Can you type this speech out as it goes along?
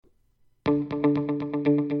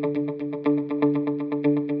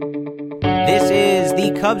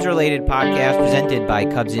a Cubs-related podcast presented by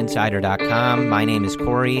CubsInsider.com. My name is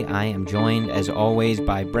Corey. I am joined, as always,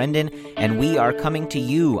 by Brendan, and we are coming to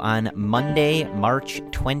you on Monday, March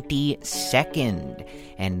 22nd.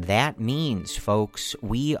 And that means, folks,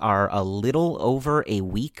 we are a little over a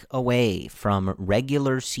week away from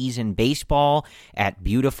regular season baseball at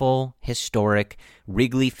beautiful, historic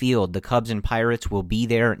Wrigley Field. The Cubs and Pirates will be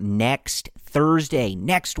there next Thursday,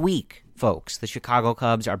 next week. Folks, the Chicago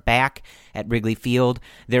Cubs are back at Wrigley Field.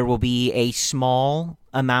 There will be a small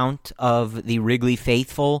amount of the Wrigley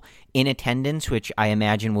faithful in attendance, which I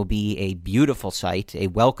imagine will be a beautiful sight, a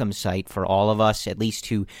welcome sight for all of us, at least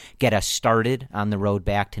to get us started on the road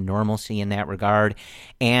back to normalcy in that regard.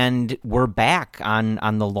 And we're back on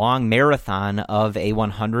the long marathon of a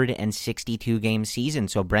 162-game season.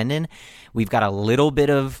 So, Brendan, we've got a little bit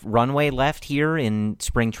of runway left here in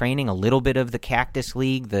spring training, a little bit of the Cactus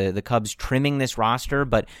League, the Cubs trimming this roster,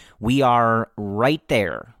 but we are right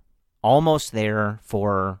there, almost there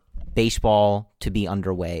for baseball to be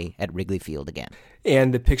underway at Wrigley Field again.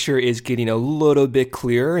 And the picture is getting a little bit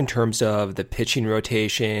clearer in terms of the pitching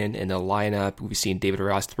rotation and the lineup. We've seen David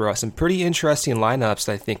Ross throw out some pretty interesting lineups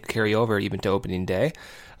that I think carry over even to opening day.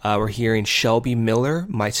 We're hearing Shelby Miller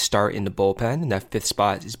might start in the bullpen, and that fifth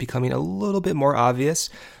spot is becoming a little bit more obvious.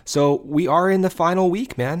 So we are in the final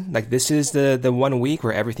week, man. Like, this is the 1 week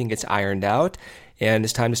where everything gets ironed out, and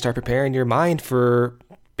it's time to start preparing your mind for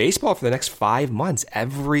baseball for the next 5 months,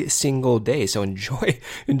 every single day. So enjoy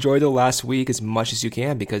the last week as much as you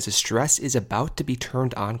can, because the stress is about to be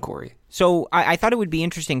turned on, Corey. So I thought it would be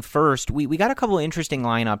interesting first. We got a couple of interesting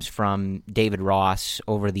lineups from David Ross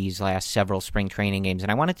over these last several spring training games,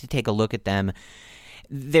 and I wanted to take a look at them.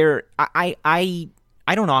 I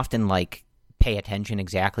don't often pay attention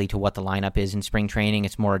exactly to what the lineup is in spring training.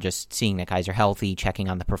 It's more just seeing that guys are healthy, checking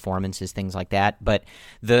on the performances, things like that. But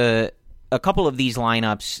a couple of these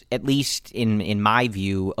lineups, at least in my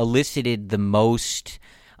view, elicited the most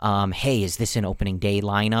hey, is this an opening day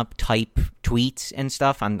lineup type tweets and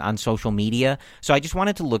stuff on social media. So I just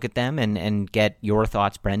wanted to look at them and get your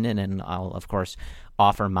thoughts, Brendan, and I'll, of course,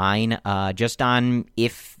 offer mine just on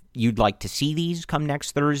if you'd like to see these come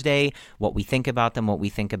next Thursday, what we think about them, what we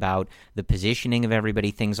think about the positioning of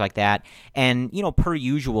everybody, things like that. And, per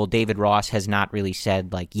usual, David Ross has not really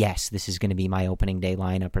said, yes, this is going to be my opening day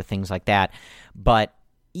lineup or things like that. But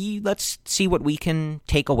let's see what we can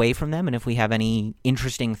take away from them and if we have any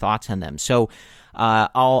interesting thoughts on them. So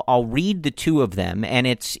I'll read the two of them, and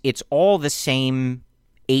it's all the same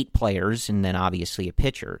 8 players and then obviously a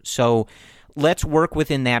pitcher. So let's work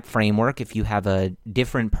within that framework. If you have a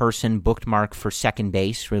different person bookmarked for second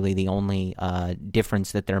base, really the only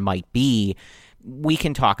difference that there might be, we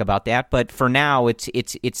can talk about that. But for now, it's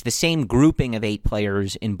the same grouping of 8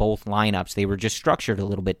 players in both lineups. They were just structured a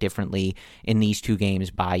little bit differently in these 2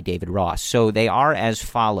 games by David Ross. So they are as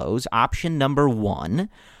follows. Option number 1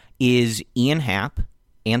 is Ian Happ,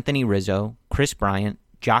 Anthony Rizzo, Chris Bryant,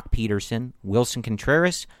 Joc Pederson, Wilson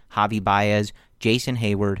Contreras, Javi Baez, Jason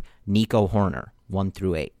Hayward, Nico Hoerner, 1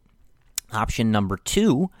 through 8. Option number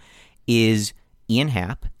 2 is Ian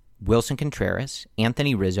Happ, Wilson Contreras,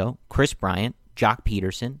 Anthony Rizzo, Chris Bryant, Joc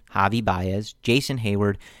Pederson, Javi Baez, Jason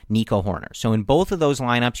Hayward, Nico Hoerner. So in both of those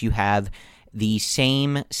lineups, you have the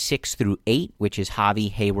same 6 through 8, which is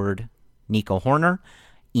Javi, Hayward, Nico Hoerner.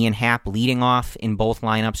 Ian Happ leading off in both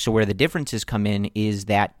lineups. So where the differences come in is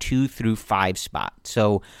that 2 through 5 spot.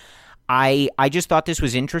 So I just thought this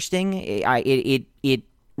was interesting. It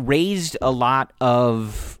raised a lot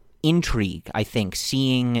of intrigue, I think,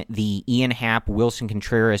 seeing the Ian Happ, Wilson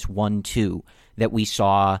Contreras 1-2 that we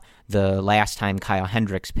saw the last time Kyle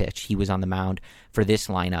Hendricks pitched. He was on the mound for this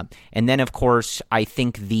lineup. And then, of course, I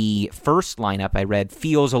think the first lineup I read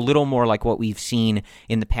feels a little more like what we've seen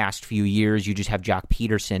in the past few years. You just have Joc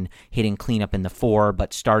Pederson hitting cleanup in the 4,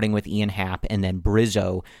 but starting with Ian Happ and then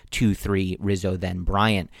Brizzo 2-3, Rizzo then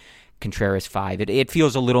Bryant. Contreras 5. It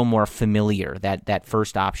feels a little more familiar, that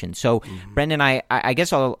first option. So, Brendan, I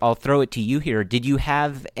guess I'll throw it to you here. Did you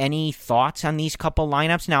have any thoughts on these couple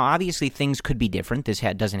lineups? Now, obviously, things could be different. This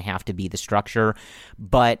doesn't have to be the structure,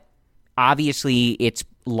 but obviously, it's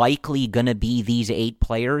likely going to be these 8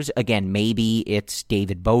 players. Again, maybe it's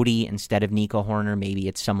David Bote instead of Nico Hoerner. Maybe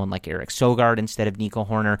it's someone like Eric Sogard instead of Nico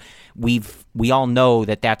Hoerner. We all know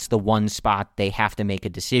that that's the one spot they have to make a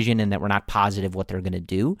decision and that we're not positive what they're going to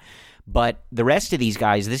do. But the rest of these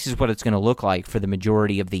guys, this is what it's going to look like for the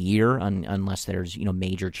majority of the year, unless there's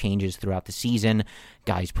major changes throughout the season,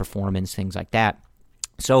 guys' performance, things like that.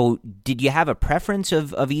 So did you have a preference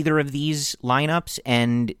of either of these lineups?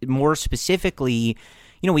 And more specifically,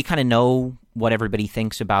 we kind of know what everybody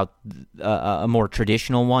thinks about a more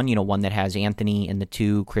traditional one, one that has Anthony in the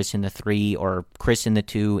 2, Chris in the 3, or Chris in the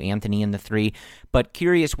 2, Anthony in the 3. But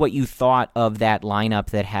curious what you thought of that lineup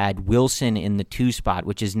that had Wilson in the 2 spot,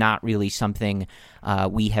 which is not really something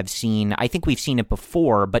we have seen. I think we've seen it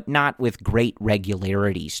before, but not with great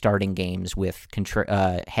regularity, starting games with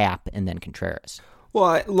Happ and then Contreras.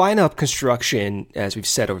 Well, lineup construction, as we've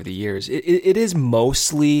said over the years, it is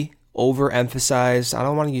mostly overemphasized. I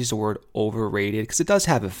don't want to use the word overrated because it does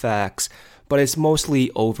have effects, but it's mostly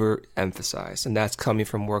overemphasized. And that's coming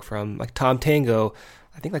from work from like Tom Tango,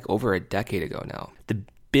 I think like over a decade ago now. The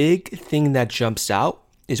big thing that jumps out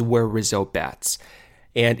is where Rizzo bats.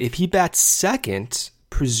 And if he bats second,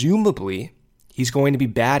 presumably he's going to be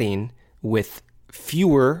batting with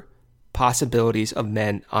fewer possibilities of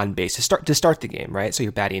men on base to start the game, right? So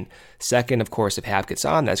you're batting second, of course. If Happ gets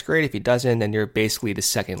on, that's great. If he doesn't, then you're basically the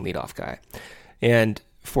second leadoff guy. And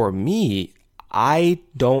for me, I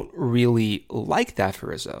don't really like that for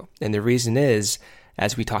Rizzo. And the reason is,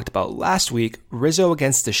 as we talked about last week, Rizzo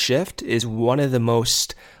against the shift is one of the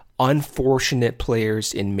most unfortunate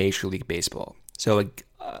players in Major League Baseball. So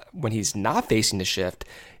when he's not facing the shift,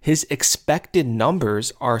 his expected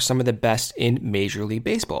numbers are some of the best in Major League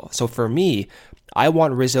Baseball. So for me, I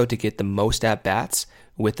want Rizzo to get the most at-bats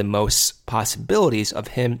with the most possibilities of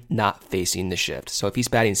him not facing the shift. So if he's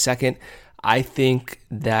batting second, I think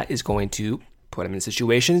that is going to put him in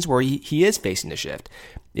situations where he is facing the shift.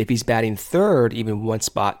 If he's batting third, even one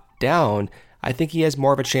spot down, I think he has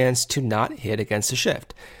more of a chance to not hit against the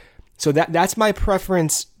shift. So that's my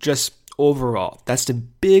preference just overall. That's the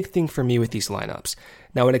big thing for me with these lineups.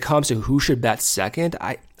 Now, when it comes to who should bat second,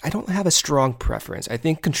 I don't have a strong preference. I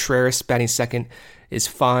think Contreras batting second is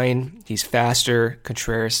fine. He's faster.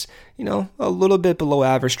 Contreras, a little bit below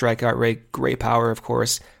average strikeout rate, great power, of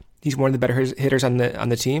course. He's one of the better hitters on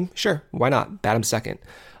the team. Sure, why not? Bat him second.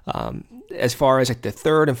 As far as like the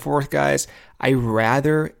third and fourth guys, I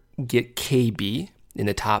rather get KB in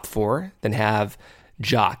the top 4 than have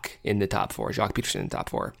Joc in the top 4, Joc Pederson in the top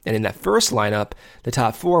 4. And in that first lineup, the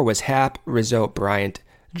top 4 was Happ, Rizzo, Bryant,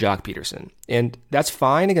 Joc Pederson. And that's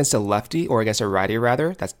fine against a lefty, or against a righty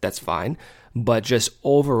rather. That's fine. But just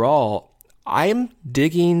overall, I'm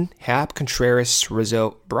digging Happ, Contreras,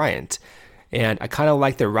 Rizzo, Bryant. And I kind of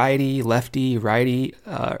like the lefty, righty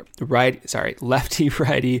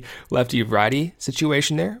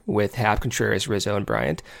situation there with Happ, Contreras, Rizzo, and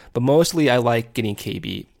Bryant. But mostly I like getting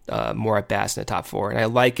KB more at bats in the top 4. And I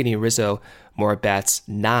like getting Rizzo more at bats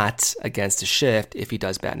not against the shift if he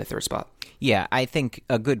does bat in the third spot. Yeah, I think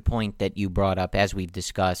a good point that you brought up, as we've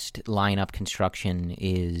discussed, lineup construction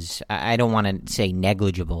is, I don't want to say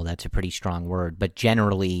negligible, that's a pretty strong word, but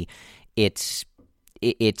generally it's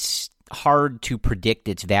hard to predict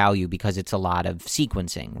its value because it's a lot of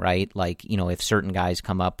sequencing, right? Like, if certain guys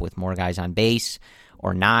come up with more guys on base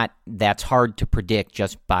or not, that's hard to predict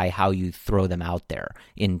just by how you throw them out there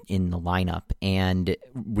in the lineup. And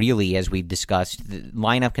really, as we've discussed, the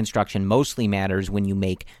lineup construction mostly matters when you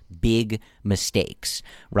make big mistakes,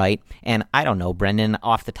 right? And I don't know, Brendan,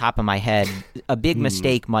 off the top of my head, a big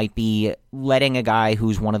mistake might be letting a guy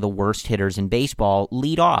who's one of the worst hitters in baseball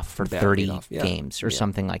lead off for 30 games or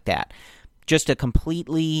something like that. Just a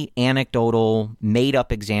completely anecdotal,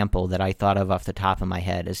 made-up example that I thought of off the top of my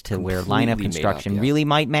head as to where lineup construction really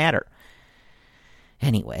might matter.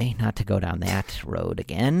 Anyway, not to go down that road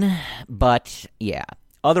again, but yeah.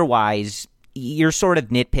 Otherwise, you're sort of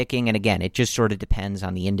nitpicking, and again, it just sort of depends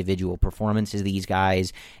on the individual performances of these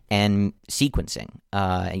guys and sequencing.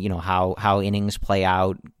 How innings play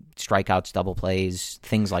out, strikeouts, double plays,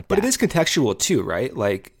 things like that. But it is contextual too, right?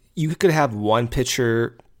 Like, you could have one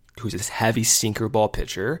pitcher who's this heavy sinker ball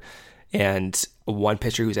pitcher and one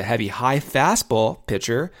pitcher who's a heavy high fastball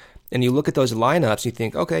pitcher. And you look at those lineups and you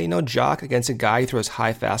think, okay, Joc against a guy who throws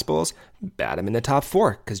high fastballs, bat him in the top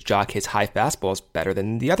 4 because Joc hits high fastballs better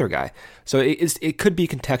than the other guy. So it could be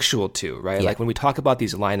contextual too, right? Yeah. Like when we talk about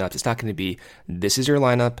these lineups, it's not going to be, this is your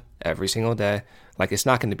lineup every single day. Like, it's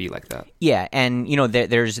not going to be like that. Yeah, and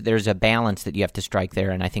there's a balance that you have to strike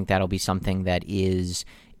there, and I think that'll be something that is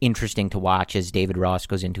interesting to watch as David Ross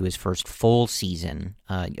goes into his first full season,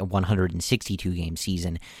 a 162-game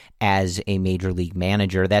season as a major league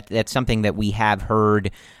manager. That's something that we have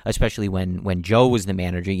heard, especially when Joe was the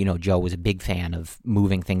manager. Joe was a big fan of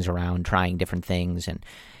moving things around, trying different things, and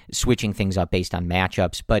switching things up based on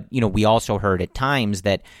matchups. But, we also heard at times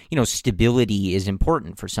that, stability is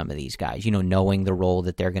important for some of these guys. Knowing the role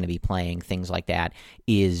that they're going to be playing, things like that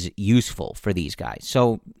is useful for these guys.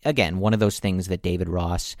 So, again, one of those things that David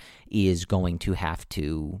Ross is going to have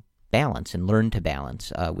to balance and learn to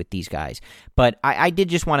balance with these guys. But I did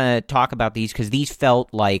just want to talk about these because these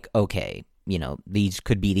felt like, okay, these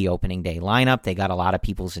could be the opening day lineup. They got a lot of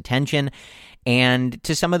people's attention. And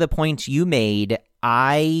to some of the points you made,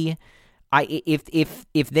 if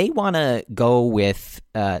they want to go with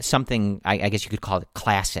something, I guess you could call it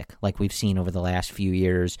classic, like we've seen over the last few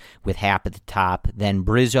years with Happ at the top, then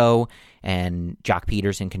Brizzo and Jock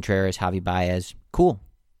Peterson, Contreras, Javi Baez, cool.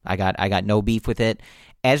 I got no beef with it.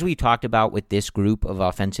 As we talked about with this group of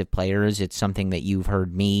offensive players, it's something that you've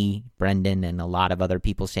heard me, Brendan, and a lot of other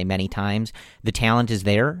people say many times. The talent is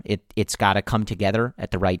there. It's got to come together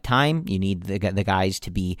at the right time. You need the guys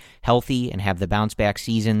to be healthy and have the bounce-back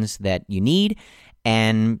seasons that you need,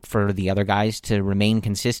 and for the other guys to remain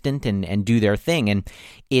consistent and do their thing. And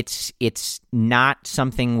it's not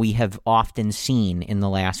something we have often seen in the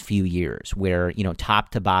last few years where, top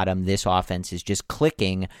to bottom, this offense is just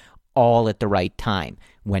clicking all at the right time.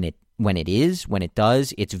 When it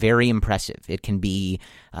does, it's very impressive. It can be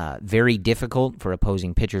very difficult for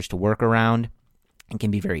opposing pitchers to work around. It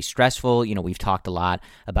can be very stressful. We've talked a lot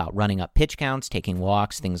about running up pitch counts, taking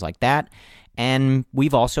walks, things like that. And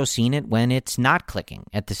we've also seen it when it's not clicking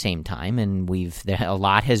at the same time. And a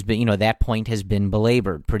lot has been, that point has been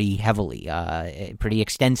belabored pretty heavily, pretty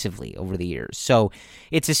extensively over the years. So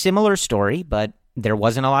it's a similar story, but there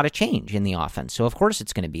wasn't a lot of change in the offense. So of course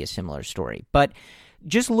it's going to be a similar story. But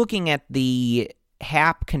just looking at the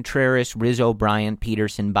Happ, Contreras, Rizzo, Bryant,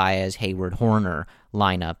 Peterson, Baez, Hayward, Horner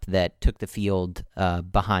lineup that took the field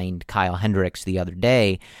behind Kyle Hendricks the other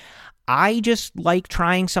day, I just like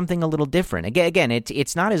trying something a little different. Again,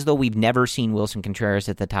 it's not as though we've never seen Wilson Contreras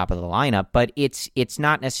at the top of the lineup, but it's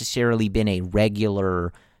not necessarily been a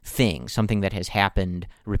regular thing, something that has happened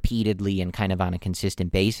repeatedly and kind of on a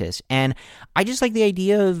consistent basis. And I just like the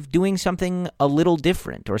idea of doing something a little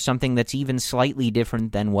different, or something that's even slightly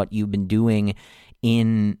different than what you've been doing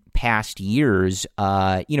in past years.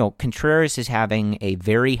 Contreras is having a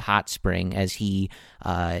very hot spring, as he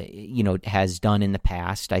has done in the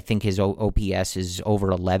past. I think his OPS is over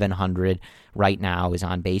 1,100 right now. His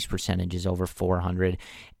on-base percentage is over 400.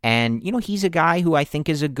 And, he's a guy who I think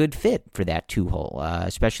is a good fit for that two-hole,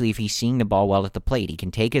 especially if he's seeing the ball well at the plate. He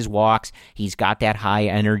can take his walks. He's got that high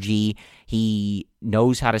energy. He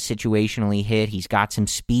knows how to situationally hit. He's got some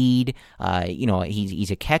speed.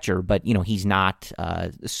 He's a catcher, but, he's not,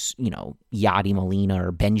 Yadi Molina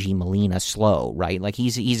or Benji Molina slow, right? Like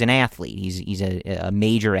he's an athlete. He's a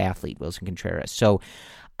major athlete, Wilson Contreras. So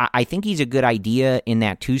I think he's a good idea in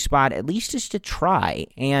that two spot, at least just to try.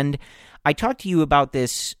 And I talked to you about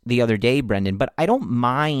this the other day, Brendan, but I don't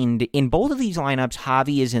mind. In both of these lineups,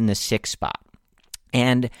 Javi is in the 6th spot.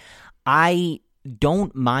 And I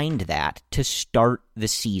don't mind that to start the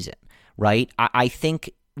season, right? I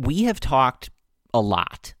think we have talked a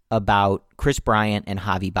lot about Kris Bryant and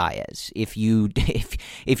Javi Baez. If you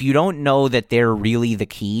don't know that they're really the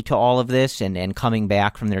key to all of this and coming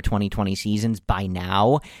back from their 2020 seasons by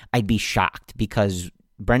now, I'd be shocked, because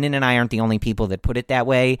Brendan and I aren't the only people that put it that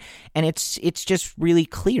way, and it's just really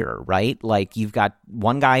clear, right? Like, you've got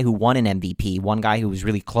one guy who won an MVP, one guy who was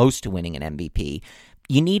really close to winning an MVP.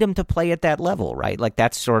 You need him to play at that level, right? Like,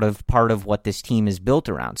 that's sort of part of what this team is built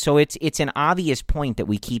around. So it's an obvious point that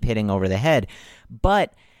we keep hitting over the head.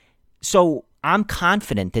 But so I'm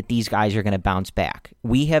confident that these guys are going to bounce back.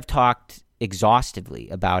 We have talked exhaustively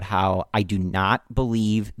about how I do not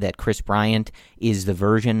believe that Kris Bryant is the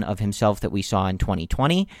version of himself that we saw in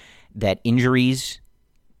 2020, that injuries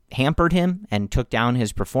hampered him and took down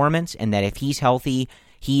his performance, and that if he's healthy,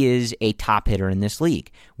 he is a top hitter in this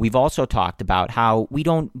league. We've also talked about how we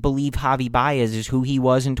don't believe Javi Baez is who he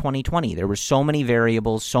was in 2020. There were so many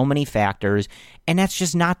variables, so many factors, and that's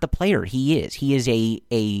just not the player he is. He is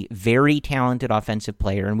a very talented offensive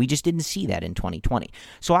player, and we just didn't see that in 2020.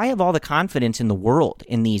 So I have all the confidence in the world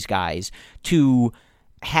in these guys to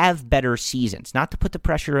have better seasons. Not to put the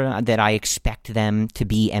pressure that I expect them to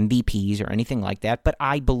be MVPs or anything like that, but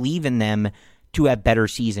I believe in them to have better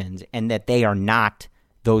seasons, and that they are not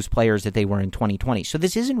those players that they were in 2020. So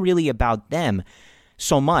this isn't really about them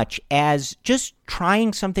so much as just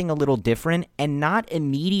trying something a little different and not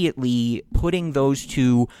immediately putting those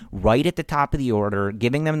two right at the top of the order,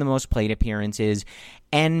 giving them the most plate appearances.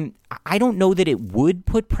 And I don't know that it would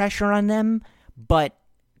put pressure on them, but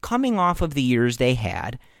coming off of the years they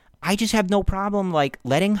had, I just have no problem like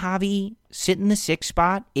letting Javi sit in the 6th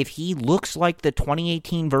spot. If he looks like the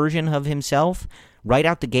 2018 version of himself right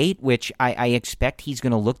out the gate, which I expect he's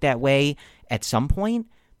going to look that way at some point,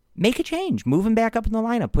 make a change. Move him back up in the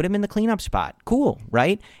lineup. Put him in the cleanup spot. Cool,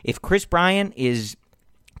 right? If Kris Bryant is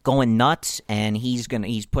going nuts and he's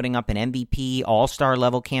putting up an MVP all-star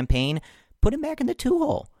level campaign, put him back in the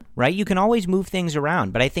 2-hole, right? You can always move things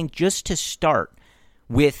around, but I think just to start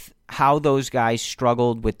with how those guys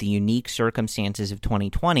struggled with the unique circumstances of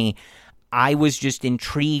 2020, I was just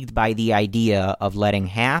intrigued by the idea of letting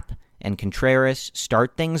Happ and Contreras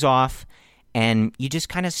start things off, and you just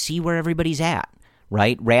kind of see where everybody's at,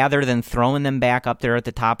 right? Rather than throwing them back up there at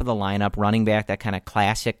the top of the lineup, running back that kind of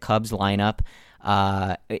classic Cubs lineup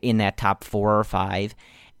in that top 4 or 5.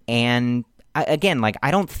 And again, like,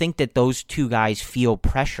 I don't think that those two guys feel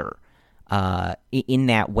pressure in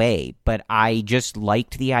that way, but I just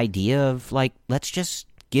liked the idea of, like, let's just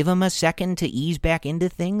give them a second to ease back into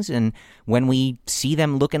things, and when we see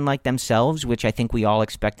them looking like themselves, which I think we all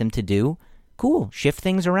expect them to do, cool, shift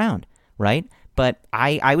things around, right? But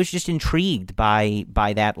I was just intrigued by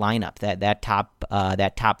that lineup, that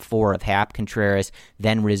top 4 of Happ, Contreras,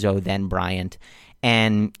 then Rizzo, then Bryant,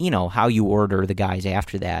 and how you order the guys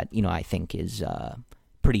after that, I think is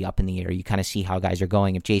pretty up in the air. You kind of see how guys are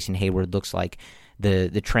going. If Jason Hayward looks like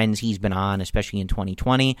the trends he's been on, especially in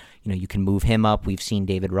 2020, you can move him up. We've seen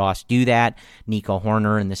David Ross do that. Nico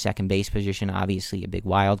Horner in the second base position, obviously a big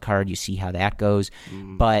wild card. You see how that goes.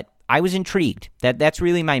 But I was intrigued. That's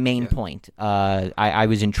really my main point. I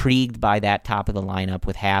was intrigued by that top of the lineup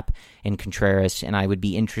with Happ and Contreras, and I would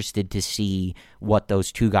be interested to see what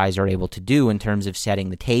those two guys are able to do in terms of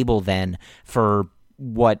setting the table then for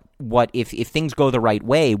what if things go the right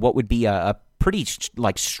way, what would be a pretty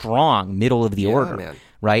strong middle of the order, man.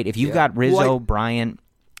 Right? If you've got Rizzo, Bryant,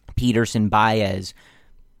 Peterson, Baez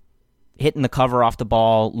hitting the cover off the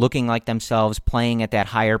ball, looking like themselves, playing at that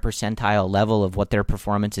higher percentile level of what their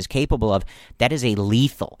performance is capable of, that is a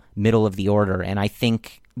lethal middle of the order. And I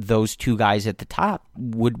think those two guys at the top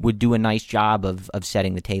would do a nice job of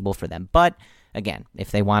setting the table for them. But again,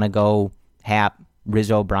 if they want to go Happ,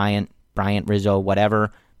 Rizzo, Bryant, Rizzo,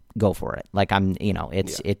 whatever, go for it. Like,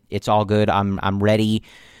 it's all good. I'm ready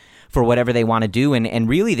for whatever they want to do. And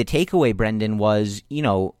really the takeaway, Brendan, was,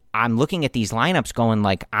 I'm looking at these lineups going,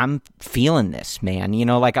 like, I'm feeling this, man.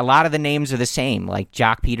 Like, a lot of the names are the same. Like,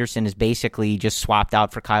 Jock Peterson is basically just swapped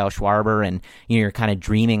out for Kyle Schwarber, and you're kind of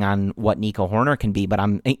dreaming on what Nico Horner can be. But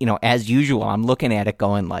I'm, as usual, I'm looking at it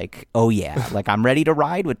going like, oh yeah, like, I'm ready to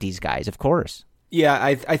ride with these guys, of course. Yeah,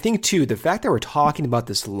 I think, too, the fact that we're talking about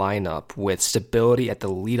this lineup with stability at the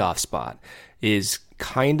leadoff spot is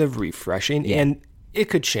kind of refreshing, and it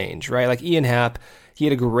could change, right? Like, Ian Happ, he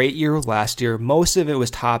had a great year last year. Most of it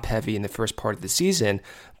was top-heavy in the first part of the season,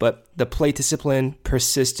 but the plate discipline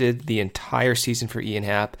persisted the entire season for Ian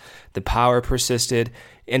Happ. The power persisted,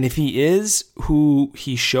 and if he is who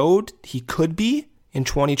he showed he could be in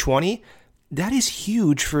 2020, that is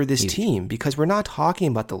huge for this team, because we're not talking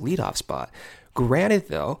about the leadoff spot. Granted,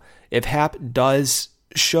 though, if Happ does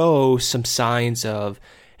show some signs of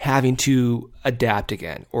having to adapt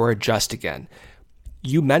again or adjust again,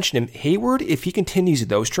 you mentioned him, Hayward, if he continues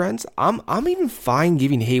those trends, I'm even fine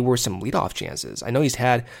giving Hayward some leadoff chances. I know he's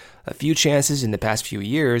had a few chances in the past few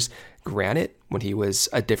years, granted, when he was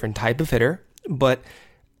a different type of hitter, but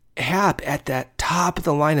Happ at that top of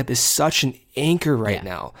the lineup is such an anchor right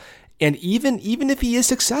now. And even if he is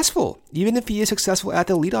successful, at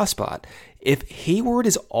the leadoff spot, if Hayward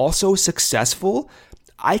is also successful,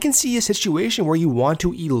 I can see a situation where you want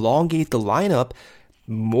to elongate the lineup,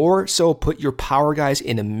 more so put your power guys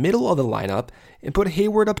in the middle of the lineup and put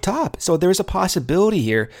Hayward up top. So there's a possibility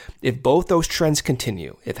here if both those trends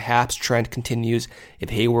continue, if Happ's trend continues, if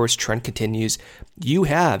Hayward's trend continues, you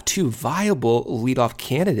have two viable leadoff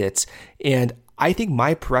candidates. And I think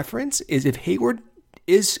my preference is if Hayward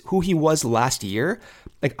is who he was last year,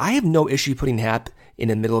 like, I have no issue putting Happ in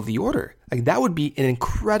the middle of the order. Like, that would be an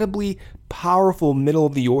incredibly powerful middle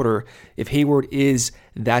of the order if Hayward is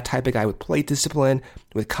that type of guy with plate discipline,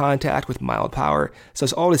 with contact, with mild power. So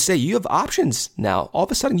it's all to say, you have options now. All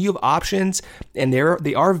of a sudden, you have options, and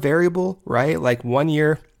they are variable, right? Like, 1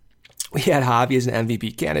 year, we had Javi as an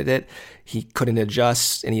MVP candidate. He couldn't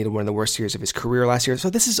adjust, and he had one of the worst years of his career last year. So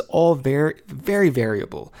this is all very, very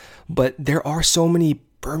variable. But there are so many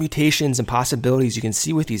permutations and possibilities you can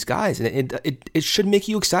see with these guys, and it should make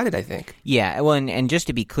you excited, I think. Yeah, well, and just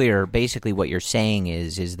to be clear, basically what you're saying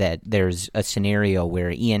is that there's a scenario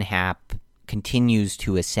where Ian Happ continues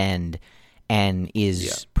to ascend and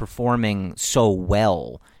is performing so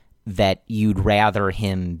well that you'd rather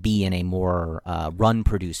him be in a more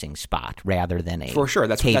run-producing spot rather than a for sure.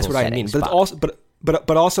 That's what I mean. Spot.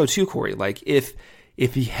 But also too, Corey, like if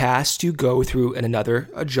he has to go through another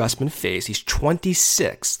adjustment phase, he's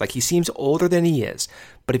 26. Like, he seems older than he is.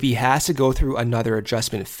 But if he has to go through another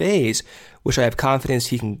adjustment phase, which I have confidence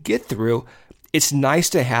he can get through, it's nice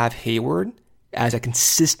to have Hayward as a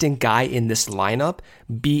consistent guy in this lineup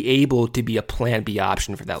be able to be a plan B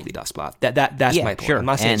option for that leadoff spot. That's my point. Sure. I'm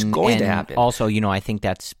not saying it's going to happen. Also, I think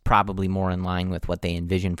that's probably more in line with what they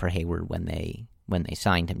envisioned for Hayward when they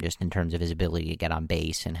signed him, just in terms of his ability to get on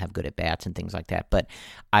base and have good at bats and things like that. But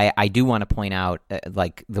I do want to point out,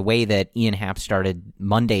 like, the way that Ian Happ started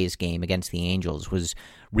Monday's game against the Angels was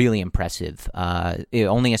really impressive.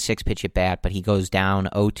 Only a 6-pitch at bat, but he goes down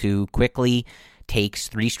 0-2 quickly, takes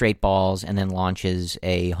 3 straight balls, and then launches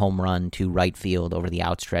a home run to right field over the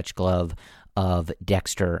outstretched glove of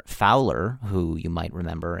Dexter Fowler, who you might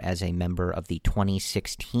remember as a member of the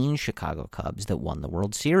 2016 Chicago Cubs that won the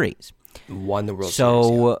World Series.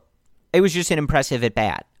 So it was just an impressive at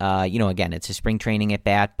bat. Again, it's a spring training at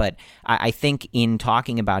bat, but I think in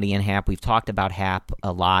talking about Ian Happ, we've talked about Happ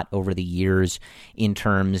a lot over the years in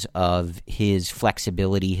terms of his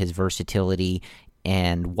flexibility, his versatility,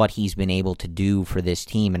 and what he's been able to do for this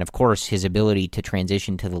team. And of course, his ability to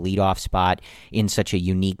transition to the leadoff spot in such a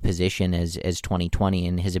unique position as 2020,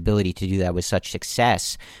 and his ability to do that with such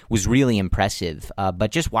success was really impressive.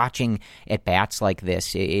 But just watching at bats like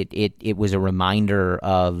this, it was a reminder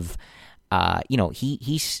of,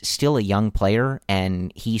 he's still a young player,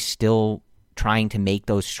 and he's still trying to make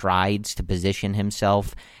those strides to position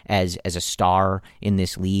himself as a star in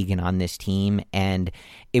this league and on this team. And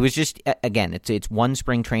it was just, again, it's one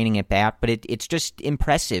spring training at bat, but it's just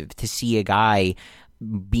impressive to see a guy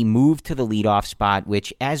be moved to the leadoff spot,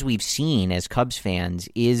 which, as we've seen as Cubs fans,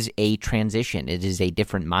 is a transition. It is a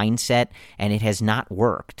different mindset, and it has not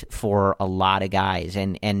worked for a lot of guys.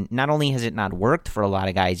 And not only has it not worked for a lot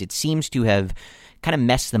of guys, it seems to have kind of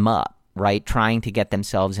messed them up, right, trying to get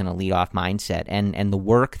themselves in a leadoff mindset. And the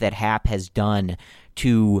work that Happ has done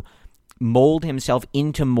to mold himself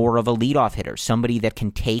into more of a leadoff hitter, somebody that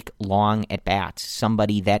can take long at-bats,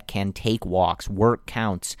 somebody that can take walks, work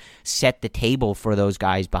counts, set the table for those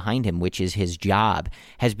guys behind him, which is his job,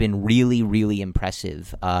 has been really, really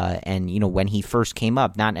impressive. And, when he first came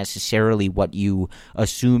up, not necessarily what you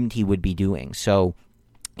assumed he would be doing. So,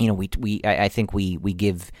 I think we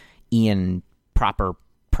give Ian proper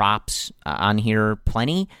props on here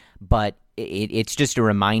plenty, but it's just a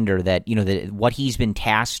reminder that, that what he's been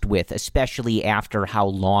tasked with, especially after how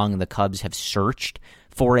long the Cubs have searched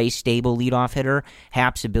for a stable leadoff hitter,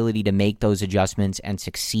 Happ's ability to make those adjustments and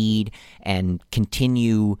succeed and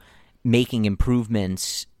continue making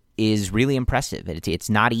improvements is really impressive. It's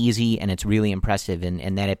not easy, and it's really impressive.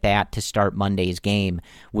 And that at bat to start Monday's game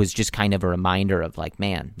was just kind of a reminder of, like,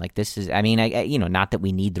 man, like, this is, not that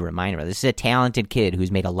we need the reminder. This is a talented kid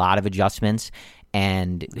who's made a lot of adjustments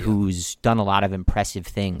and who's done a lot of impressive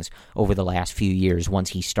things over the last few years once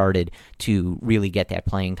he started to really get that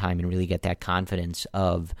playing time and really get that confidence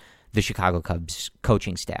of the Chicago Cubs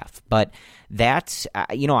coaching staff. But that's,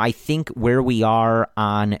 I think where we are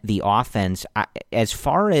on the offense, as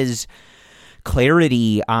far as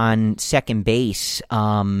clarity on second base,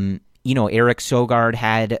 Eric Sogard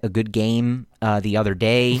had a good game the other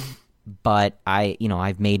day, but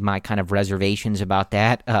I've made my kind of reservations about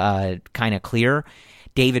that kind of clear.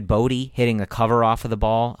 David Bodie hitting the cover off of the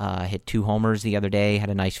ball, hit 2 homers the other day, had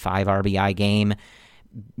a nice 5 RBI game.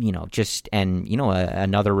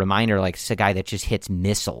 Another reminder, like, it's a guy that just hits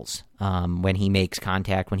missiles when he makes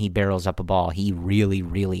contact, when he barrels up a ball, he really,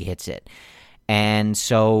 really hits it. And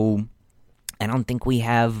so I don't think we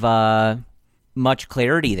have much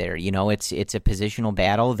clarity there. It's a positional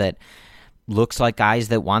battle that looks like guys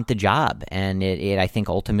that want the job. And I think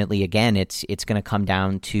ultimately, again, it's going to come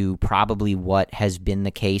down to probably what has been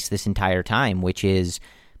the case this entire time, which is,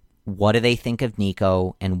 what do they think of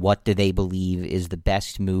Nico, and what do they believe is the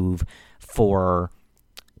best move for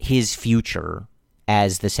his future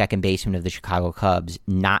as the second baseman of the Chicago Cubs,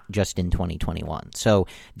 not just in 2021. So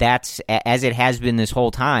that's, as it has been this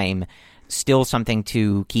whole time, still something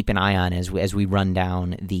to keep an eye on as we run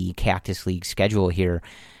down the Cactus League schedule here.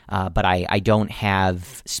 But I don't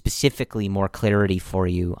have specifically more clarity for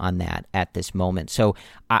you on that at this moment. So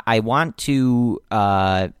I want to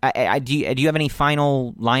do you have any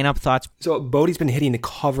final lineup thoughts? So Bodie's been hitting the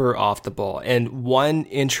cover off the ball, and one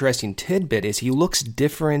interesting tidbit is he looks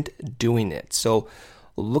different doing it. So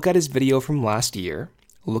look at his video from last year,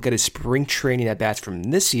 look at his spring training at bats from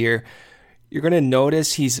this year. You're going to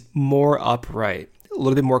notice he's more upright, a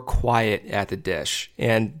little bit more quiet at the dish.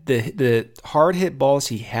 And the hard hit balls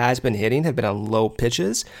he has been hitting have been on low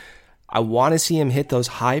pitches. I want to see him hit those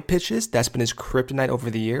high pitches. That's been his kryptonite over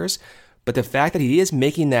the years. But the fact that he is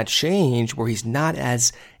making that change where he's not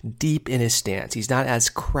as deep in his stance, he's not as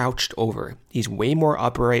crouched over, he's way more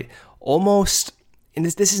upright, almost and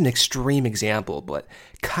this is an extreme example, but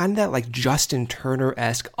kind of that like Justin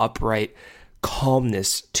Turner-esque upright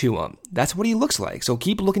calmness to him. That's what he looks like. So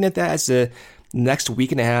keep looking at that as the next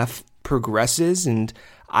week and a half progresses, and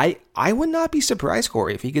I would not be surprised,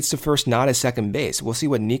 Corey, if he gets the first nod at second base. We'll see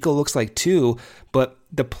what Nico looks like too, but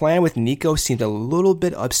the plan with Nico seemed a little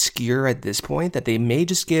bit obscure at this point, that they may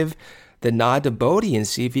just give the nod to Bodie and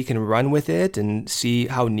see if he can run with it and see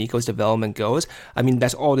how Nico's development goes. I mean,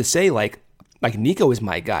 that's all to say, like Nico is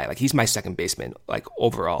my guy. Like, he's my second baseman, like,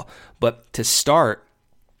 overall. But to start,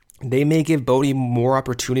 they may give Bodie more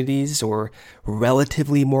opportunities or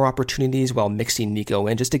relatively more opportunities while mixing Nico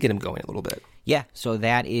in just to get him going a little bit. Yeah, so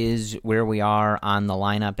that is where we are on the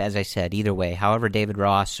lineup. As I said, either way, however David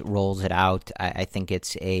Ross rolls it out, I think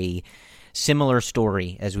it's a similar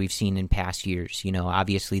story as we've seen in past years. You know,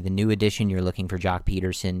 obviously the new addition, you're looking for Jock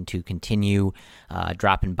Peterson to continue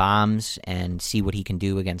dropping bombs and see what he can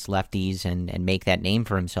do against lefties and make that name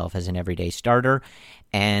for himself as an everyday starter.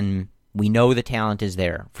 And we know the talent is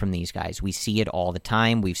there from these guys. We see it all the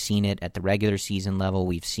time. We've seen it at the regular season level.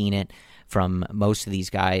 We've seen it from most of these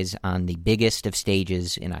guys on the biggest of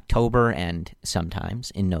stages in October and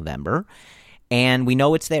sometimes in November. And we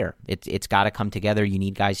know it's there. It's got to come together. You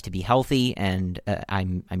need guys to be healthy, and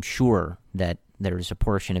I'm sure that there's a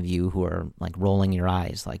portion of you who are like rolling your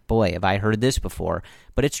eyes, like, boy, have I heard this before?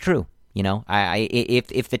 But it's true. You know,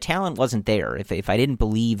 if the talent wasn't there, if I didn't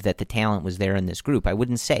believe that the talent was there in this group, I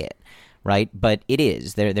wouldn't say it, right? But it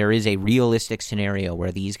is. There is a realistic scenario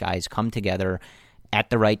where these guys come together at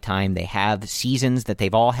the right time. They have seasons that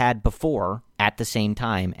they've all had before at the same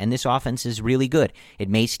time, and this offense is really good. It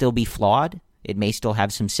may still be flawed. It may still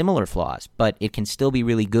have some similar flaws, but it can still be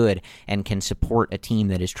really good and can support a team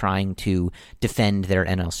that is trying to defend their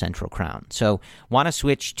NL Central crown. So want to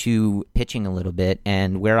switch to pitching a little bit,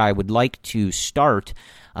 and where I would like to start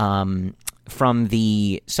from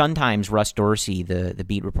the Sun-Times, Russ Dorsey, the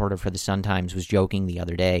beat reporter for the Sun-Times, was joking the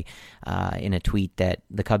other day in a tweet that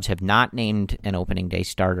the Cubs have not named an opening day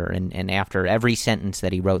starter, and after every sentence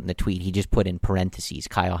that he wrote in the tweet, he just put in parentheses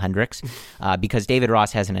Kyle Hendricks, because David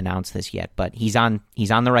Ross hasn't announced this yet, but he's on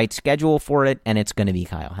the right schedule for it, and it's going to be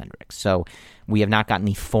Kyle Hendricks. So we have not gotten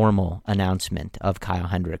the formal announcement of Kyle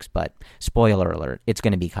Hendricks, but spoiler alert, it's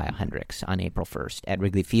going to be Kyle Hendricks on April 1st at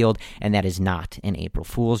Wrigley Field, and that is not an April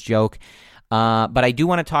Fool's joke. But I do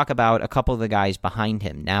want to talk about a couple of the guys behind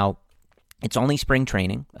him. Now, it's only spring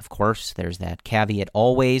training, of course. There's that caveat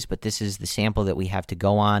always, but this is the sample that we have to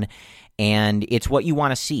go on, and it's what you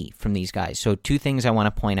want to see from these guys. So two things I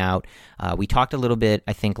want to point out. We talked a little bit,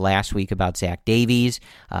 I think, last week about Zach Davies,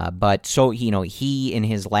 but so he in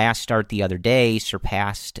his last start the other day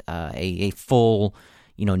surpassed a full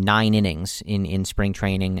 9 innings in spring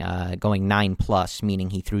training, going 9+,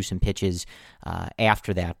 meaning he threw some pitches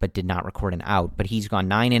after that, but did not record an out. But he's gone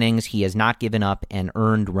 9 innings. He has not given up an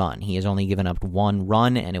earned run. He has only given up 1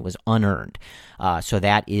 run, and it was unearned. So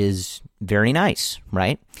that is very nice,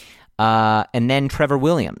 right? And then Trevor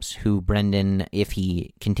Williams, who Brendan, if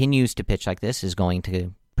he continues to pitch like this, is going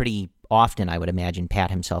to pretty often, I would imagine, pat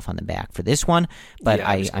himself on the back for this one, but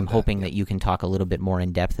yeah, I'm hoping that you can talk a little bit more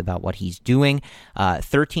in depth about what he's doing.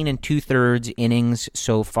 13 2/3 innings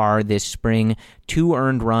so far this spring, 2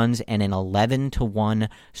 earned runs, and an 11-1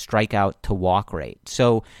 strikeout to walk rate.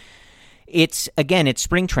 So it's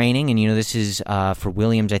spring training, and this is for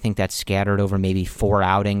Williams. I think that's scattered over maybe 4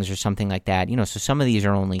 outings or something like that. So some of these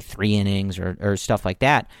are only 3 innings or stuff like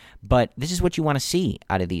that. But this is what you want to see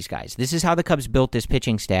out of these guys. This is how the Cubs built this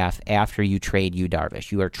pitching staff after you trade Yu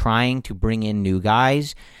Darvish. You are trying to bring in new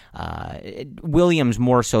guys. Williams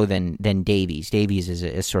more so than Davies. Davies is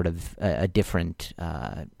a sort of a different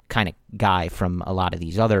kind of guy from a lot of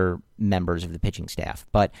these other members of the pitching staff.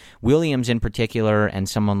 But Williams in particular, and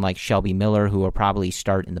someone like Shelby Miller, who will probably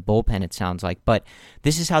start in the bullpen, it sounds like. But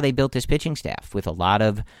this is how they built this pitching staff, with a lot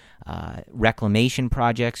of reclamation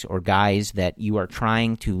projects or guys that you are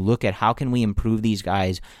trying to look at how can we improve these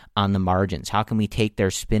guys on the margins? How can we take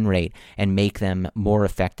their spin rate and make them more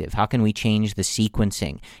effective? How can we change the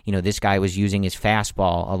sequencing? This guy was using his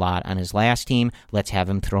fastball a lot on his last team. Let's have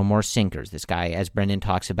him throw more sinkers. This guy, as Brendan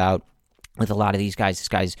talks about, with a lot of these guys, this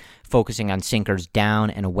guy's focusing on sinkers down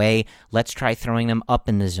and away. Let's try throwing them up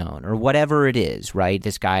in the zone or whatever it is, right?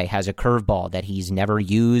 This guy has a curveball that he's never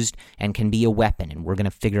used and can be a weapon, and we're going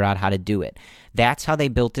to figure out how to do it. That's how they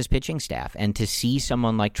built this pitching staff. And to see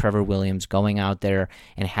someone like Trevor Williams going out there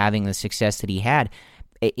and having the success that he had,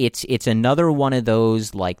 it's another one of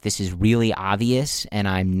those, like, this is really obvious, and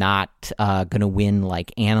I'm not going to win,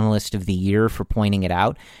 like, Analyst of the Year for pointing it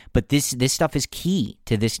out, but this stuff is key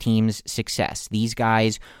to this team's success. These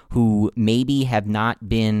guys who maybe have not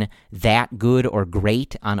been that good or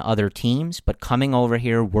great on other teams, but coming over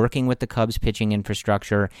here, working with the Cubs pitching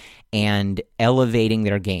infrastructure, and elevating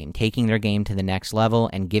their game, taking their game to the next level,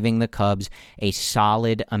 and giving the Cubs a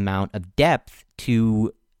solid amount of depth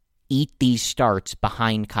to eat these starts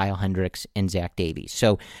behind Kyle Hendricks and Zach Davies.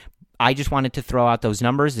 So I just wanted to throw out those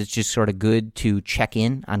numbers. It's just sort of good to check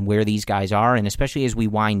in on where these guys are, and especially as we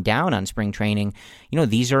wind down on spring training,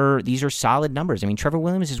 these are solid numbers. I mean, Trevor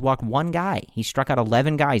Williams has walked one guy. He struck out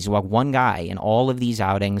 11 guys. He's walked one guy in all of these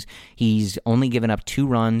outings. He's only given up 2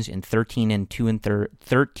 runs in 13 and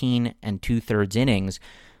 2/3 innings.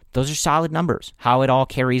 Those are solid numbers. How it all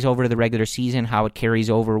carries over to the regular season, how it carries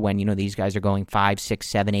over when, these guys are going 5, 6,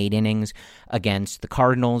 7, 8 innings against the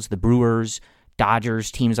Cardinals, the Brewers,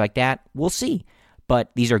 Dodgers, teams like that, we'll see.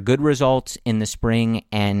 But these are good results in the spring,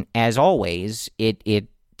 and as always, it's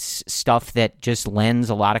stuff that just lends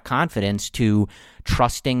a lot of confidence to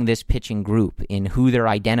trusting this pitching group in who they're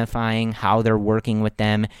identifying, how they're working with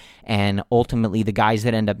them, and ultimately the guys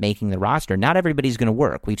that end up making the roster. Not everybody's going to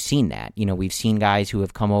work. We've seen that. We've seen guys who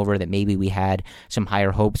have come over that maybe we had some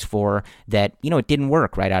higher hopes for that, it didn't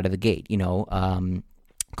work right out of the gate.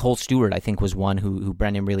 Cole Stewart, I think, was one who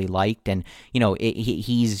Brendan really liked, and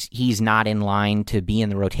he's not in line to be in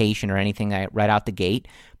the rotation or anything right out the gate,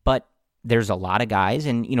 but there's a lot of guys,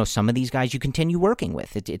 and some of these guys you continue working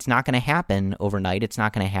with. It's not going to happen overnight. It's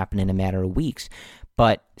not going to happen in a matter of weeks.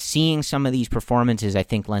 But seeing some of these performances, I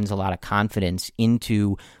think, lends a lot of confidence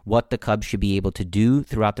into what the Cubs should be able to do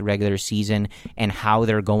throughout the regular season and how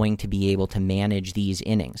they're going to be able to manage these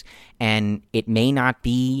innings. And it may not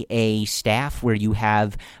be a staff where you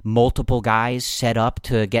have multiple guys set up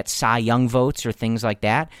to get Cy Young votes or things like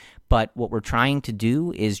that. But what we're trying to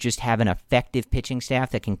do is just have an effective pitching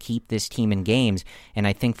staff that can keep this team in games. And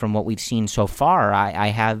I think from what we've seen so far, I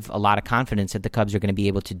have a lot of confidence that the Cubs are going to be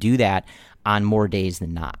able to do that on more days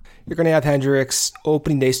than not. You're going to have Hendricks,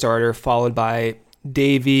 opening day starter, followed by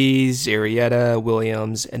Davies, Arrieta,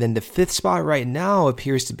 Williams, and then the 5th spot right now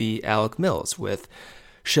appears to be Alec Mills, with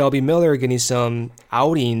Shelby Miller getting some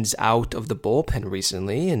outings out of the bullpen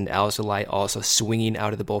recently, and Alzolay also swinging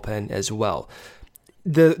out of the bullpen as well.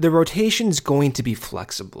 The rotation's going to be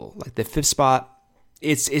flexible. Like the 5th spot,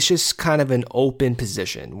 it's just kind of an open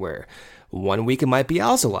position where one week it might be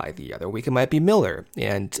Alzolay, the other week it might be Miller,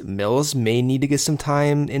 and Mills may need to get some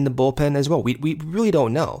time in the bullpen as well. We really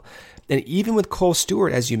don't know. And even with Cole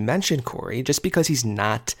Stewart, as you mentioned, Corey, just because he's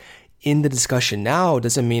not in the discussion now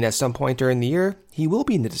doesn't mean at some point during the year he will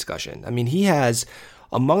be in the discussion. I mean, he has,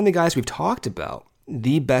 among the guys we've talked about,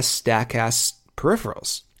 the best StatCast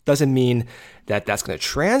peripherals. Doesn't mean that that's going to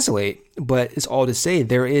translate, but it's all to say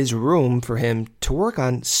there is room for him to work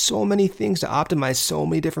on so many things, to optimize so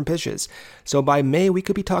many different pitches. So by May, we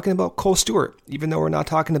could be talking about Cole Stewart, even though we're not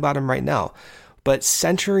talking about him right now. But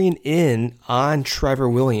centering in on Trevor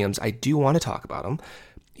Williams, I do want to talk about him.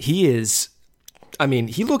 He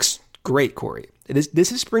looks great, Corey.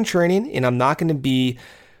 This is spring training, and I'm not going to be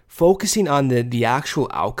focusing on the actual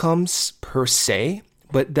outcomes per se,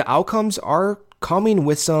 but the outcomes are coming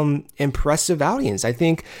with some impressive outings. I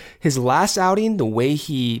think his last outing, the way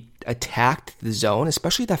he attacked the zone,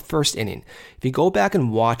 especially that first inning, if you go back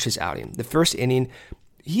and watch his outing, the first inning,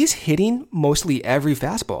 he's hitting mostly every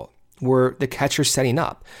fastball where the catcher's setting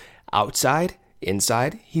up. Outside,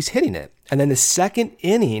 inside, he's hitting it. And then the second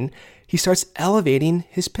inning, he starts elevating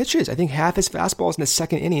his pitches. I think half his fastballs in the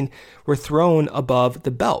second inning were thrown above the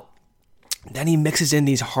belt. Then he mixes in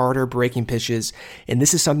these harder breaking pitches, and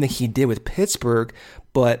this is something he did with Pittsburgh,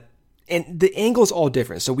 and the angle's all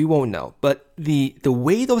different, so we won't know. But the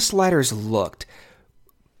way those sliders looked,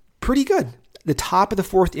 pretty good. The top of the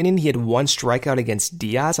 4th inning, he had 1 strikeout against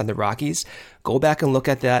Diaz on the Rockies. Go back and look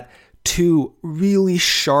at that. 2 really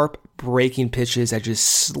sharp breaking pitches that just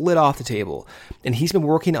slid off the table. And he's been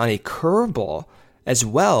working on a curveball as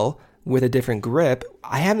well, with a different grip.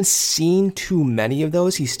 I haven't seen too many of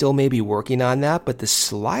those. He still may be working on that, but the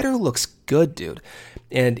slider looks good, dude.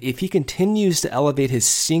 And if he continues to elevate his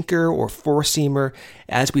sinker or four-seamer,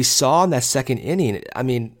 as we saw in that second inning, I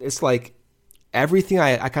mean, it's like everything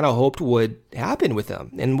I kind of hoped would happen with him.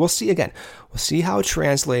 And we'll see again. We'll see how it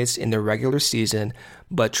translates in the regular season.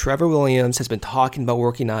 But Trevor Williams has been talking about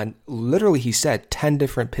working on, literally, he said, 10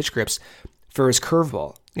 different pitch grips for his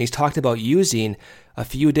curveball. And he's talked about using a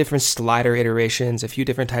few different slider iterations, a few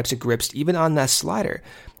different types of grips, even on that slider.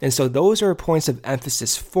 And so those are points of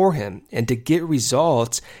emphasis for him. And to get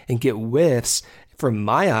results and get whiffs from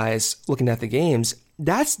my eyes, looking at the games,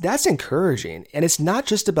 that's encouraging. And it's not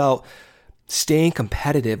just about staying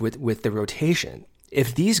competitive with the rotation.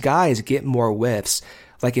 If these guys get more whiffs,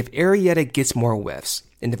 like if Arrieta gets more whiffs,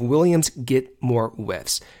 and if Williams get more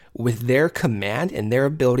whiffs, with their command and their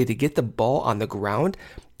ability to get the ball on the ground,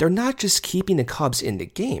 they're not just keeping the Cubs in the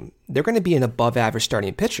game. They're going to be an above average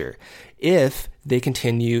starting pitcher if they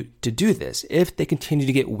continue to do this, if they continue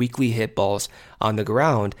to get weakly hit balls on the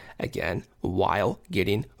ground, again, while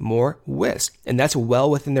getting more whiffs. And that's well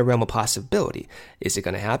within the realm of possibility. Is it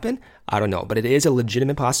going to happen? I don't know, but it is a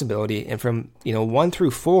legitimate possibility. And from 1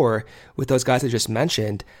 through 4, with those guys I just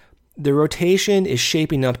mentioned, the rotation is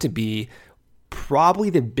shaping up to be probably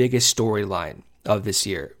the biggest storyline of this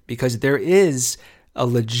year, because there is a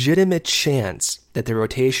legitimate chance that the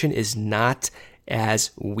rotation is not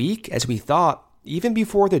as weak as we thought even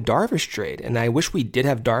before the Darvish trade. And I wish we did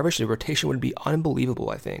have Darvish. The rotation would be unbelievable,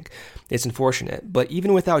 I think. It's unfortunate. But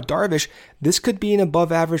even without Darvish, this could be an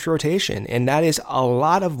above average rotation. And that is a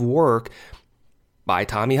lot of work by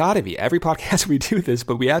Tommy Hotovy. Every podcast we do this,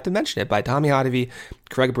 but we have to mention it, by Tommy Hotovy,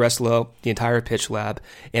 Craig Breslow, the entire pitch lab.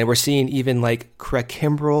 And we're seeing even like Craig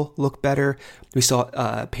Kimbrell look better. We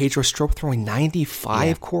saw Pedro Strop throwing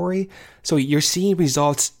 95, Corey. So you're seeing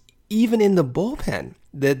results even in the bullpen.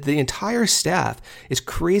 The entire staff is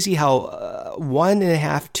crazy how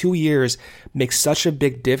 1.5, 2 years makes such a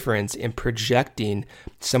big difference in projecting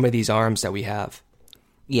some of these arms that we have.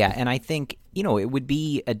 Yeah, and I think, it would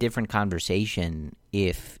be a different conversation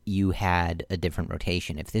if you had a different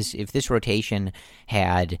rotation. If this rotation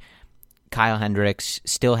had Kyle Hendricks,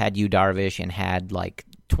 still had Yu Darvish, and had like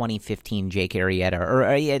 2015 Jake Arrieta,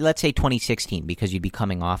 or let's say 2016, because you'd be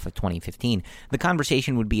coming off of 2015, the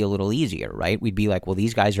conversation would be a little easier, right? We'd be like, well,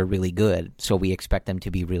 these guys are really good, so we expect them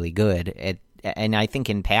to be really good. And I think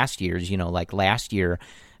in past years, like last year,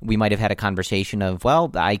 we might have had a conversation of,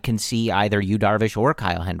 well, I can see either Yu Darvish or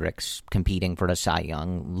Kyle Hendricks competing for the Cy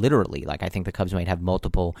Young, literally. Like, I think the Cubs might have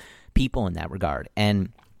multiple people in that regard.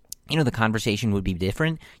 And, the conversation would be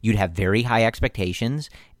different. You'd have very high expectations,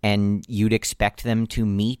 and you'd expect them to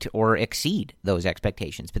meet or exceed those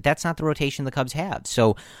expectations. But that's not the rotation the Cubs have.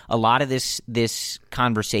 So a lot of this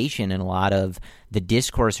conversation and a lot of the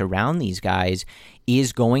discourse around these guys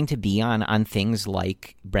is going to be on things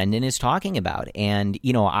like Brendan is talking about. And,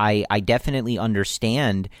 I definitely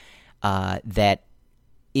understand that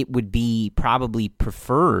it would be probably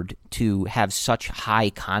preferred to have such high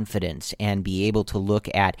confidence and be able to look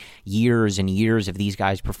at years and years of these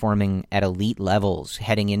guys performing at elite levels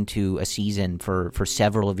heading into a season for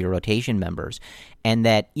several of your rotation members. And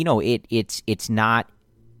that, it's not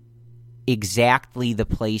exactly the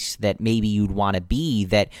place that maybe you'd want to be,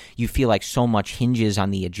 that you feel like so much hinges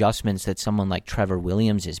on the adjustments that someone like Trevor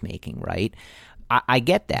Williams is making, right? I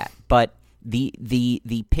get that, but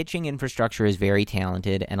the pitching infrastructure is very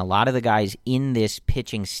talented, and a lot of the guys in this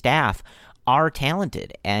pitching staff are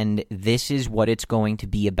talented, and this is what it's going to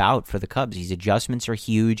be about for the Cubs. These adjustments are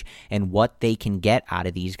huge, and what they can get out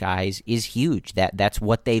of these guys is huge. That's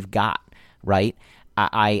what they've got, right?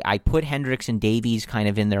 I put Hendricks and Davies kind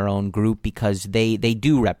of in their own group because they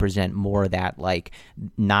do represent more of that, like,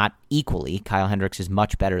 not equally. Kyle Hendricks is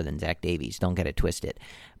much better than Zach Davies, don't get it twisted.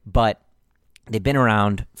 But they've been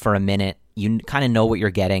around for a minute. You kind of know what you're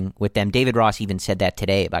getting with them. David Ross even said that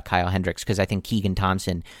today about Kyle Hendricks, because I think Keegan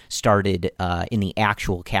Thompson started in the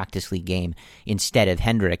actual Cactus League game instead of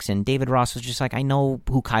Hendricks. And David Ross was just like, I know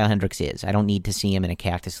who Kyle Hendricks is. I don't need to see him in a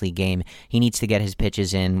Cactus League game. He needs to get his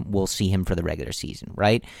pitches in. We'll see him for the regular season,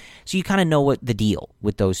 right? So you kind of know what the deal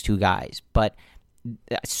with those two guys. But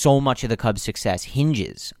so much of the Cubs' success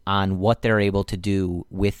hinges on what they're able to do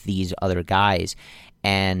with these other guys.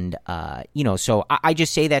 And, so I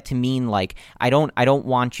just say that to mean, like, I don't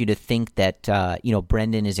want you to think that,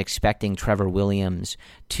 Brendan is expecting Trevor Williams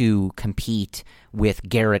to compete with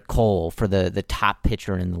Garrett Cole for the top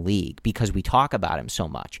pitcher in the league, because we talk about him so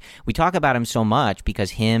much. We talk about him so much because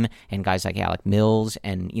him and guys like Alec Mills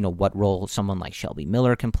and, what role someone like Shelby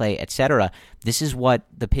Miller can play, etc. This is what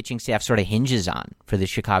the pitching staff sort of hinges on for the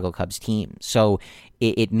Chicago Cubs team. So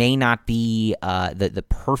it may not be the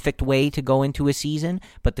perfect way to go into a season,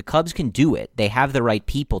 but the Cubs can do it. They have the right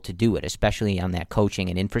people to do it, especially on that coaching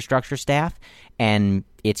and infrastructure staff, and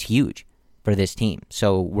it's huge for this team.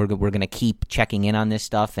 So we're going to keep checking in on this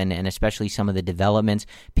stuff, and especially some of the developments,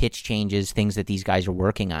 pitch changes, things that these guys are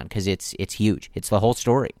working on, because it's huge. It's the whole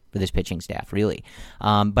story for this pitching staff, really.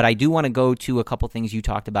 But I do want to go to a couple things you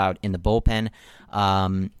talked about in the bullpen.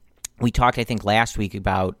 We talked, I think, last week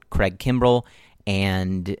about Craig Kimbrell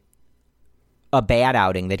and a bad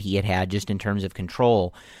outing that he had just in terms of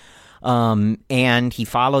control. And he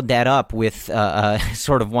followed that up with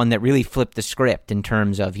sort of one that really flipped the script in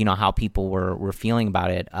terms of, how people were feeling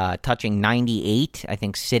about it. Touching 98, I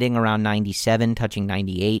think sitting around 97, touching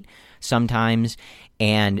 98 sometimes,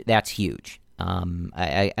 and that's huge.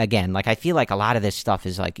 I feel like a lot of this stuff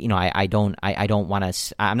is like, I don't want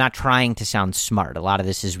to, I'm not trying to sound smart. A lot of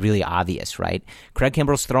this is really obvious, right? Craig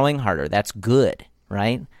Kimbrel's throwing harder. That's good,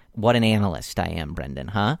 right? What an analyst I am, Brendan,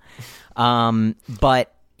 huh?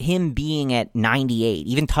 But him being at 98,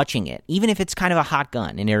 even touching it, even if it's kind of a hot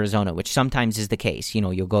gun in Arizona, which sometimes is the case,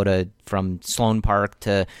 you'll go from Sloan Park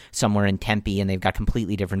to somewhere in Tempe and they've got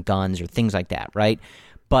completely different guns or things like that, right?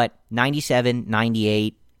 But 97,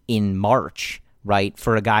 98 in March, right,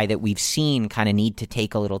 for a guy that we've seen kind of need to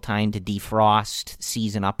take a little time to defrost,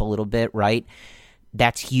 season up a little bit, right?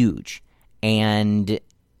 That's huge. And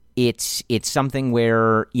it's something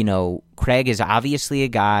where, Craig is obviously a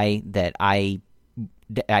guy that I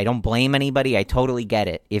don't blame anybody. I totally get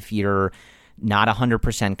it. If you're not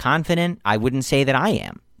 100% confident, I wouldn't say that I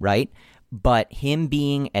am, right? But him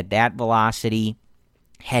being at that velocity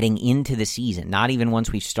heading into the season, not even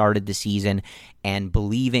once we've started the season, and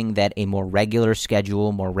believing that a more regular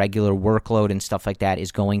schedule, more regular workload and stuff like that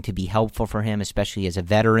is going to be helpful for him, especially as a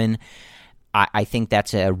veteran, I think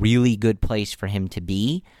that's a really good place for him to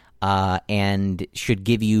be. And should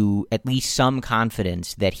give you at least some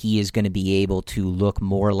confidence that he is going to be able to look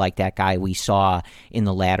more like that guy we saw in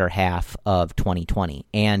the latter half of 2020.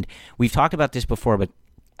 And we've talked about this before, but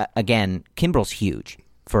again, Kimbrel's huge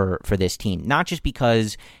for this team, not just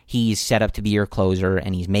because he's set up to be your closer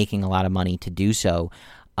and he's making a lot of money to do so,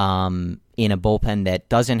 in a bullpen that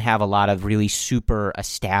doesn't have a lot of really super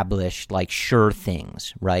established, like, sure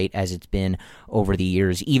things, right, as it's been over the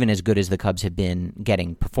years, even as good as the Cubs have been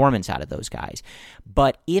getting performance out of those guys.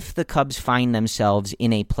 But if the Cubs find themselves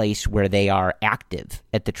in a place where they are active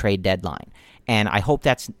at the trade deadline, and I hope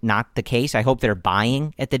that's not the case, I hope they're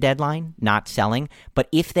buying at the deadline, not selling, but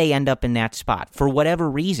if they end up in that spot, for whatever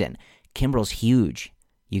reason, Kimbrel's huge,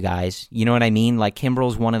 you guys. You know what I mean? Like,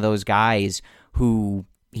 Kimbrel's one of those guys who...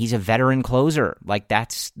 he's a veteran closer. Like,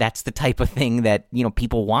 that's the type of thing that,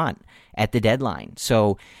 people want at the deadline.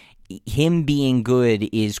 So him being good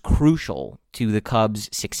is crucial to the Cubs'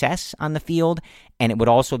 success on the field, and it would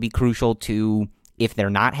also be crucial to, if they're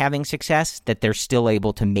not having success, that they're still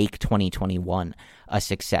able to make 2021 a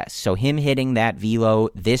success. So him hitting that velo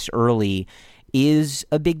this early is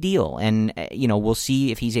a big deal, and we'll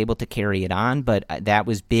see if he's able to carry it on, but that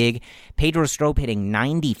was big. Pedro Strop hitting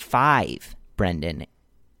 95, Brendan.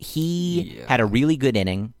 He had a really good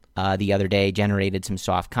inning the other day, generated some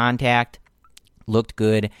soft contact, looked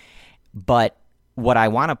good. But what I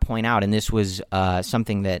want to point out, and this was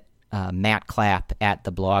something that Matt Clapp at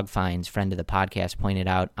the Blog Finds, friend of the podcast, pointed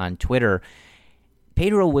out on Twitter,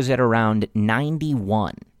 Pedro was at around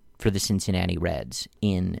 91 for the Cincinnati Reds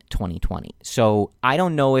in 2020. So I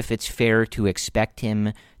don't know if it's fair to expect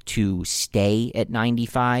him to stay at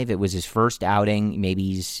 95. It was his first outing. Maybe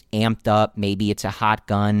he's amped up. Maybe it's a hot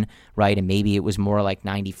gun, right? And maybe it was more like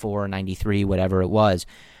 94, 93, whatever it was.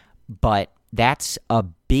 But that's a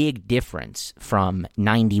big difference from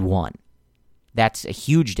 91. That's a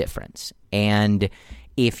huge difference. And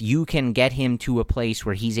if you can get him to a place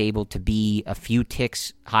where he's able to be a few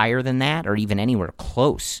ticks higher than that, or even anywhere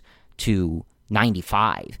close to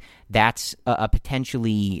 95, that's a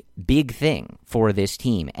potentially big thing for this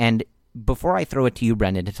team. And before I throw it to you,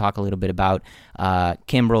 Brendan, to talk a little bit about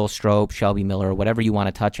Kimbrel, Strop, Shelby Miller, whatever you want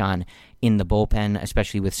to touch on in the bullpen,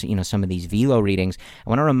 especially with some of these velo readings, I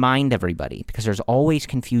want to remind everybody, because there's always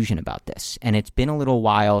confusion about this, and it's been a little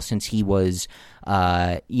while since he was,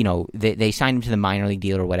 they signed him to the minor league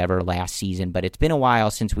deal or whatever last season, but it's been a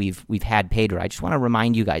while since we've had Pedro. I just want to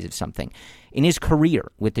remind you guys of something. In his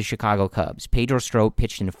career with the Chicago Cubs, Pedro Strop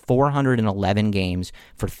pitched in 411 games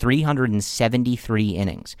for 373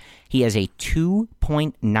 innings. He has a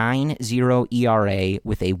 2.90 ERA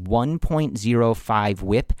with a 1.05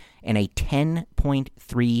 whip and a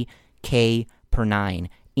 10.3 K per nine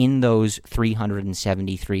in those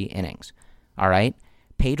 373 innings. All right?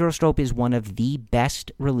 Pedro Strop is one of the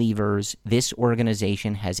best relievers this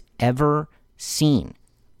organization has ever seen.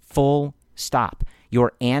 Full stop.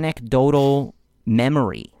 Your anecdotal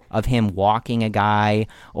memory of him walking a guy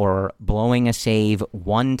or blowing a save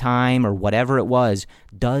one time or whatever it was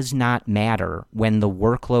does not matter when the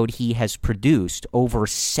workload he has produced over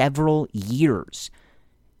several years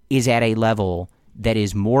is at a level that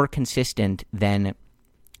is more consistent than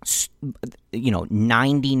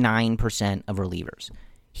 99% of relievers.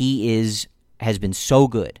 He has been so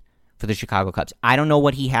good for the Chicago Cubs. I don't know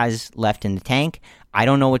what he has left in the tank. I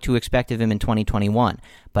don't know what to expect of him in 2021.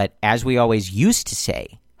 But as we always used to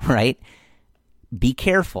say, right, be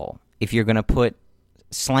careful if you're going to put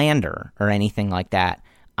slander or anything like that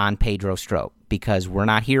on Pedro Strop, because we're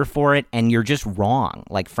not here for it, and you're just wrong.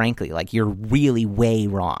 Like, frankly, like, you're really way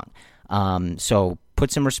wrong. So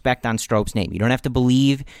put some respect on Strop's name. You don't have to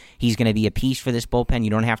believe he's going to be a piece for this bullpen. You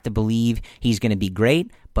don't have to believe he's going to be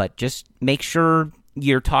great, but just make sure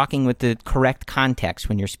you're talking with the correct context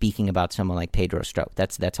when you're speaking about someone like Pedro Strop.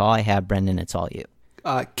 That's all I have, Brendan. It's all you.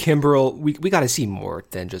 Kimbrel, we got to see more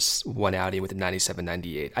than just one outing with a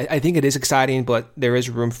 97-98. I think it is exciting, but there is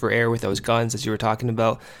room for error with those guns, as you were talking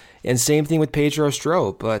about. And same thing with Pedro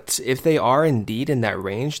Strop. But if they are indeed in that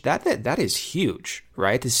range, that is huge,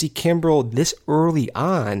 right? To see Kimbrel this early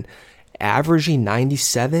on, averaging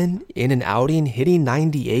 97 in an outing, hitting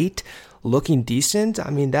 98, looking decent. I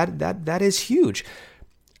mean, that is huge.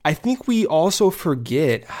 I think we also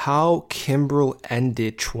forget how Kimbrel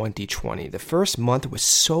ended 2020. The first month was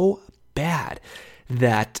so bad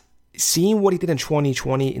that seeing what he did in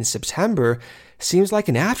 2020 in September seems like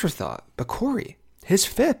an afterthought. But Corey, his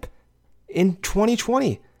FIP in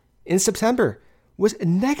 2020 in September was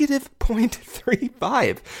negative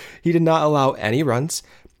 0.35. He did not allow any runs.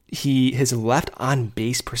 His left on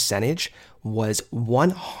base percentage was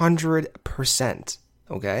 100%.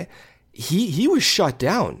 Okay. He was shut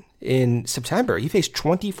down in September. He faced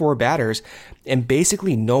 24 batters and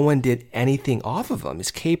basically no one did anything off of him.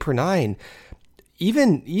 His K per 9,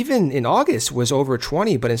 even in August, was over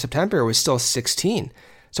 20, but in September it was still 16.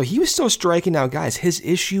 So he was still striking out guys. His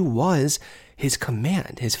issue was his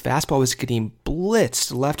command. His fastball was getting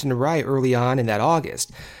blitzed left and right early on in that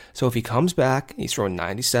August. So if he comes back, he's throwing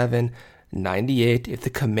 97, 98. If the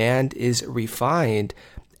command is refined,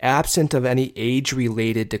 absent of any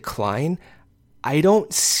age-related decline, I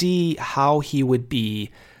don't see how he would be,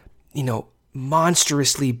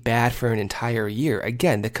 monstrously bad for an entire year.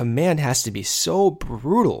 Again, the command has to be so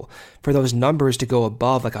brutal for those numbers to go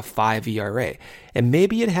above like a 5 ERA. And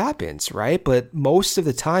maybe it happens, right? But most of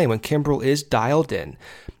the time when Kimbrel is dialed in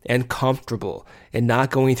and comfortable and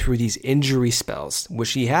not going through these injury spells,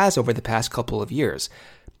 which he has over the past couple of years,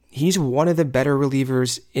 he's one of the better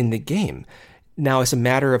relievers in the game. Now it's a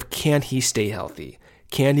matter of, can he stay healthy?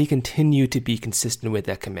 Can he continue to be consistent with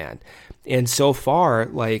that command? And so far,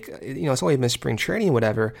 it's only been spring training,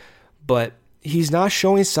 whatever, but he's not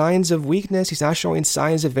showing signs of weakness. He's not showing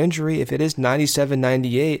signs of injury. If it is 97,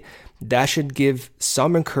 98, that should give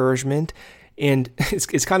some encouragement. And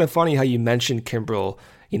it's kind of funny how you mentioned Kimbrel,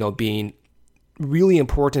 being really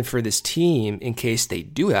important for this team in case they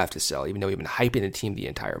do have to sell, even though we've been hyping the team the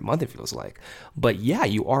entire month, it feels like. But yeah,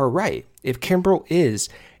 you are right. If Kimbrel is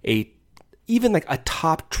even like a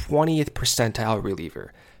top 20th percentile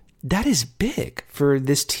reliever, that is big for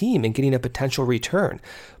this team and getting a potential return.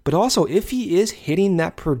 But also, if he is hitting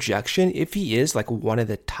that projection, if he is like one of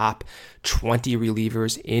the top 20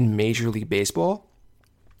 relievers in Major League Baseball,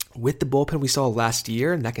 with the bullpen we saw last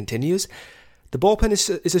year, and that continues, the bullpen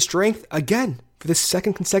is a strength again for the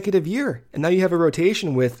second consecutive year. And now you have a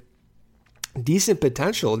rotation with decent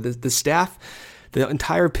potential. The staff, the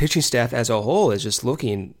entire pitching staff as a whole, is just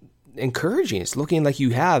looking encouraging. It's looking like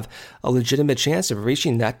you have a legitimate chance of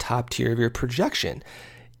reaching that top tier of your projection.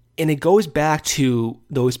 And it goes back to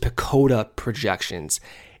those PECOTA projections.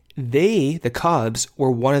 The Cubs, were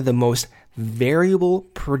one of the most variable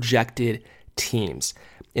projected teams.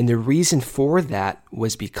 And the reason for that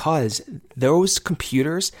was because those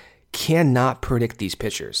computers cannot predict these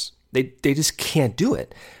pitchers. They just can't do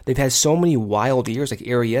it. They've had so many wild years, like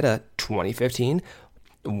Arrieta, 2015,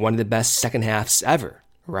 one of the best second halves ever,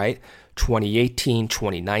 right? 2018,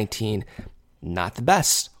 2019, not the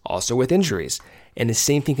best, also with injuries. And the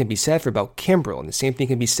same thing can be said for about Kimbrel, and the same thing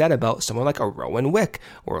can be said about someone like a Rowan Wick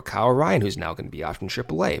or a Kyle Ryan, who's now going to be off in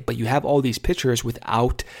AAA. But you have all these pitchers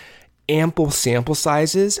without ample sample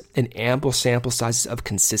sizes and ample sample sizes of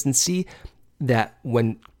consistency, that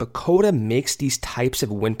when PECOTA makes these types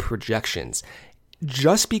of win projections,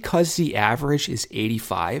 just because the average is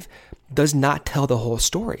 85 does not tell the whole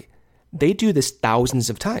story. They do this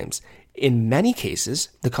thousands of times. In many cases,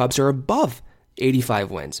 the Cubs are above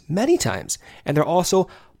 85 wins many times, and they're also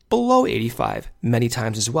below 85 many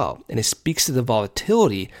times as well. And it speaks to the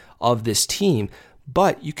volatility of this team,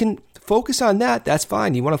 but you can focus on that. That's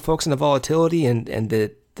fine. You want to focus on the volatility and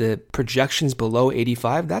the projections below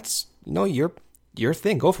 85. That's your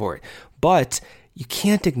thing. Go for it. But you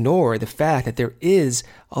can't ignore the fact that there is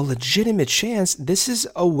a legitimate chance this is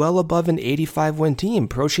a well above an 85-win team,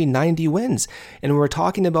 approaching 90 wins. And we're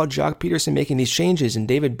talking about Jock Peterson making these changes and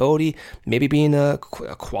David Bodie maybe being a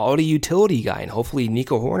quality utility guy, and hopefully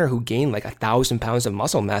Nico Horner, who gained like 1,000 pounds of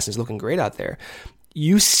muscle mass, is looking great out there.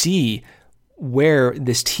 You see where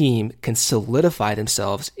this team can solidify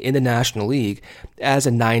themselves in the National League as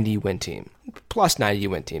a 90-win team, plus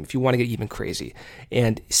 90-win team, if you want to get even crazy.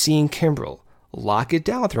 And seeing Kimbrel lock it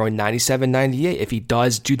down, throwing 97, 98, if he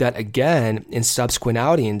does do that again in subsequent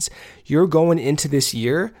outings, you're going into this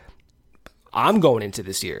year, I'm going into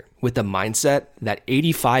this year with the mindset that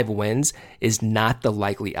 85 wins is not the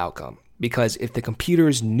likely outcome. Because if the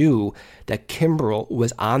computers knew that Kimbrel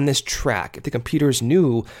was on this track, if the computers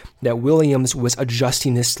knew that Williams was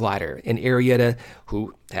adjusting his slider, and Arrieta,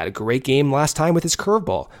 who had a great game last time with his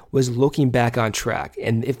curveball, was looking back on track,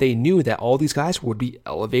 and if they knew that all these guys would be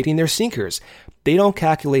elevating their sinkers, they don't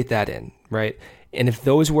calculate that in, right? And if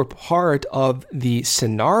those were part of the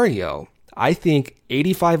scenario, I think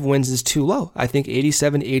 85 wins is too low. I think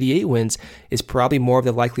 87, 88 wins is probably more of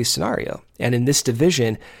the likely scenario. And in this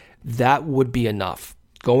division, that would be enough.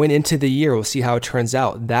 Going into the year, we'll see how it turns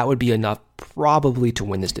out. That would be enough probably to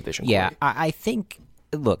win this division. Yeah, I think,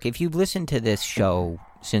 look, if you've listened to this show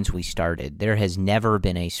since we started, there has never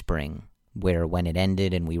been a spring where when it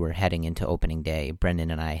ended and we were heading into opening day,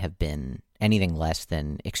 Brendan and I have been anything less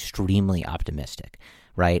than extremely optimistic,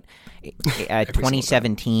 right?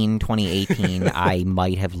 2017, 2018, I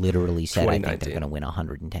might have literally said I think they're going to win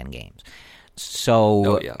 110 games.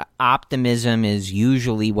 So optimism is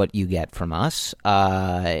usually what you get from us.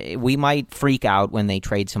 We might freak out when they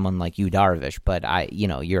trade someone like Yu Darvish, but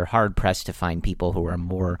you're hard pressed to find people who are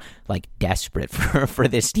more like desperate for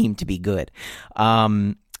this team to be good.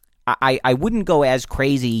 I wouldn't go as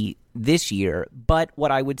crazy this year, but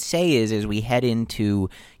what I would say is as we head into,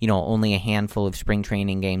 only a handful of spring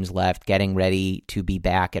training games left, getting ready to be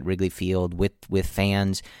back at Wrigley Field with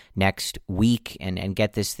fans next week and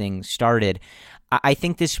get this thing started, I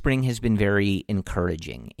think this spring has been very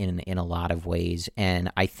encouraging in a lot of ways. And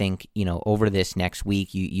I think, over this next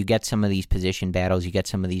week, you get some of these position battles, you get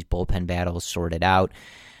some of these bullpen battles sorted out,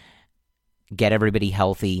 get everybody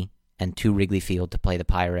healthy, and to Wrigley Field to play the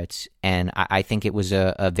Pirates. And I think it was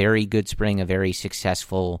a very good spring, a very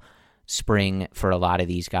successful spring for a lot of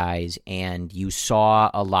these guys. And you saw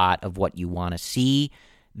a lot of what you want to see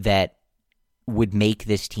that would make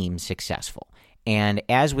this team successful. And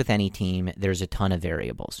as with any team, there's a ton of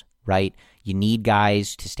variables, right? You need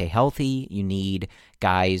guys to stay healthy. You need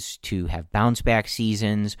guys to have bounce-back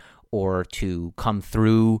seasons or to come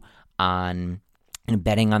through on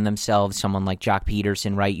betting on themselves, someone like Jock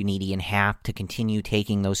Peterson, right? You need Ian Happ to continue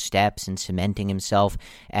taking those steps and cementing himself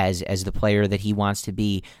as the player that he wants to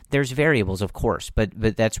be. There's variables, of course, but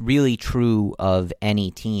that's really true of any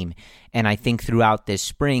team. And I think throughout this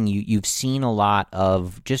spring, you've seen a lot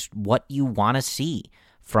of just what you want to see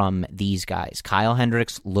from these guys. Kyle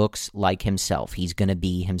Hendricks looks like himself. He's going to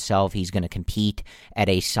be himself. He's going to compete at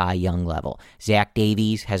a Cy Young level. Zach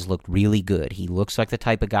Davies has looked really good. He looks like the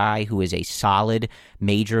type of guy who is a solid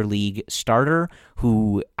major league starter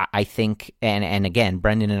who I think, and again,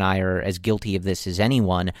 Brendan and I are as guilty of this as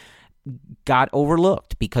anyone, got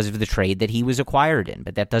overlooked because of the trade that he was acquired in,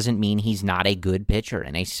 but that doesn't mean he's not a good pitcher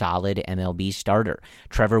and a solid MLB starter.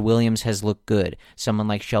 Trevor Williams has looked good. Someone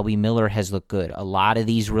like Shelby Miller has looked good. A lot of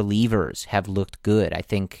these relievers have looked good. I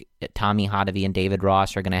think Tommy Hotovy and David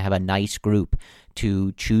Ross are going to have a nice group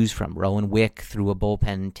to choose from. Rowan Wick threw a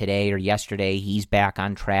bullpen today or yesterday. He's back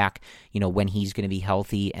on track, when he's going to be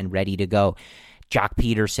healthy and ready to go. Jock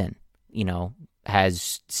Peterson,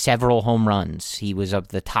 has several home runs. He was up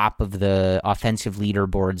the top of the offensive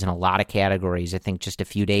leaderboards in a lot of categories, I think just a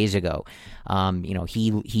few days ago.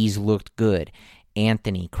 He's looked good.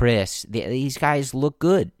 Anthony, Chris, these guys look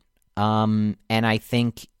good. And I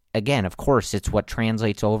think, again, of course, it's what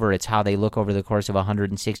translates over. It's how they look over the course of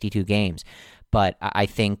 162 games. But I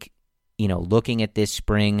think, looking at this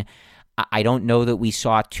spring, I don't know that we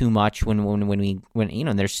saw too much when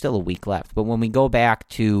there's still a week left. But when we go back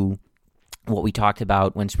to what we talked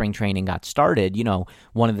about when spring training got started,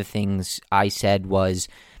 one of the things I said was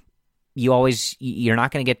you're not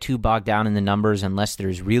going to get too bogged down in the numbers unless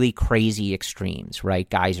there's really crazy extremes, right?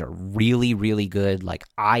 Guys are really, really good, like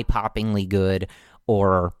eye-poppingly good,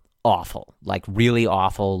 or awful, like really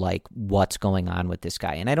awful, like what's going on with this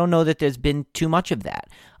guy. And I don't know that there's been too much of that.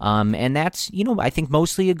 And that's, I think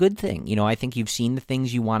mostly a good thing. I think you've seen the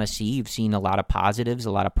things you want to see. You've seen a lot of positives,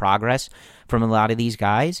 a lot of progress from a lot of these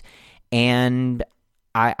guys. And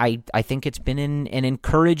I think it's been an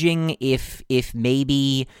encouraging, if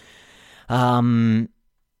maybe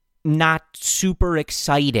not super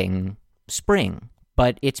exciting spring,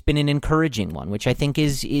 but it's been an encouraging one, which I think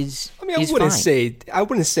is I mean, I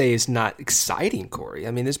wouldn't say it's not exciting, Corey.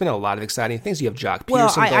 I mean, there's been a lot of exciting things. You have Jock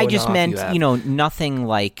Peterson. Well, I just meant nothing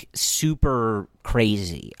like super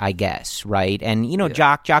crazy, I guess, right? And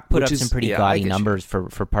Jock put up some pretty gaudy numbers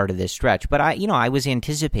for part of this stretch, but I was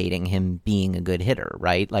anticipating him being a good hitter,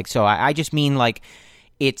 right? Like, so I just mean like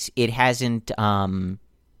it hasn't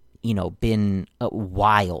been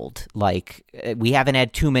wild. Like, we haven't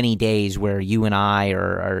had too many days where you and I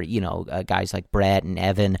or guys like Brett and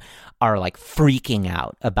Evan are like freaking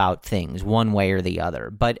out about things one way or the other.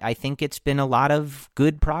 But I think it's been a lot of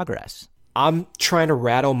good progress. I'm trying to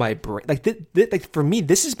rattle my brain. Like for me,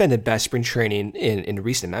 this has been the best spring training in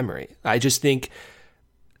recent memory. I just think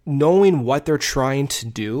knowing what they're trying to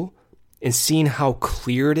do and seeing how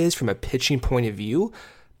clear it is from a pitching point of view,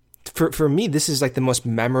 for me, this is like the most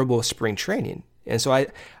memorable spring training. And so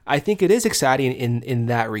I think it is exciting in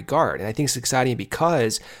that regard. And I think it's exciting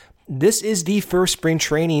because this is the first spring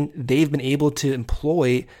training they've been able to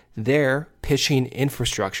employ their pitching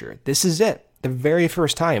infrastructure. This is it. The very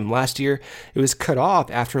first time. Last year, it was cut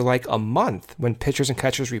off after like a month when pitchers and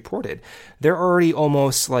catchers reported. They're already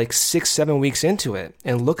almost like 6-7 weeks into it.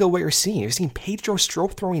 And look at what you're seeing. You're seeing Pedro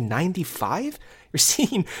Strop throwing 95. You're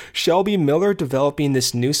seeing Shelby Miller developing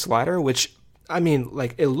this new slider, which, I mean,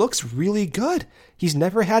 like, it looks really good. He's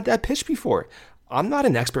never had that pitch before. I'm not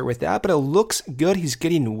an expert with that, but it looks good. He's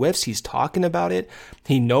getting whiffs. He's talking about it.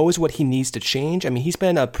 He knows what he needs to change. I mean, he's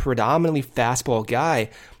been a predominantly fastball guy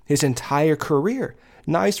his entire career.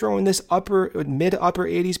 Now he's throwing this mid to upper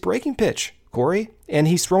 80s breaking pitch, Corey, and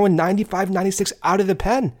he's throwing 95, 96 out of the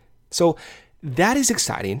pen. So that is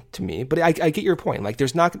exciting to me, but I get your point. Like,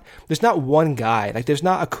 there's not one guy. Like, there's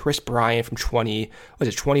not a Chris Bryant from 2014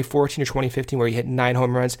 or 2015 where he hit 9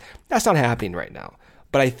 home runs. That's not happening right now.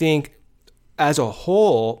 But I think as a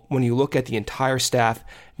whole, when you look at the entire staff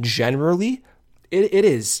generally, it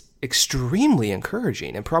is extremely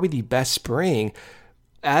encouraging and probably the best spring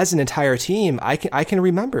as an entire team I can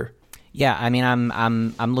remember. Yeah, I mean,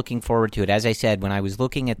 I'm looking forward to it. As I said, when I was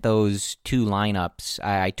looking at those two lineups,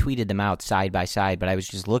 I tweeted them out side by side, but I was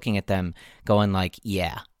just looking at them going like,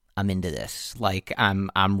 yeah, I'm into this. Like,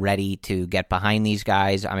 I'm ready to get behind these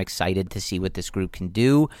guys. I'm excited to see what this group can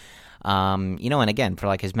do. And again, for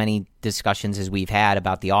like as many discussions as we've had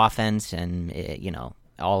about the offense and,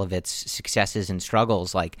 all of its successes and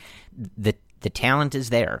struggles, like the talent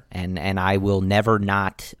is there, and I will never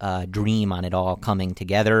not dream on it all coming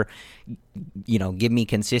together. Give me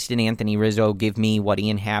consistent Anthony Rizzo. Give me what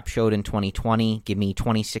Ian Happ showed in 2020. Give me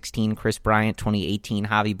 2016 Chris Bryant, 2018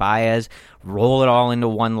 Javi Baez. Roll it all into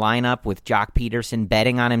one lineup with Jock Peterson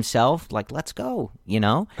betting on himself. Like, let's go.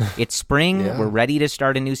 It's spring. Yeah. We're ready to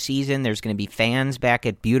start a new season. There's going to be fans back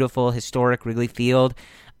at beautiful, historic Wrigley Field.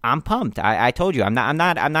 I'm pumped. I told you, I'm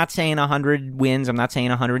not saying 100 wins. I'm not saying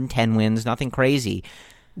 110 wins. Nothing crazy.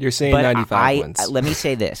 You're saying 95 wins. Let me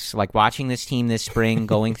say this: like, watching this team this spring,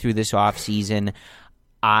 going through this off season,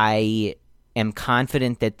 I am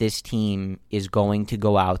confident that this team is going to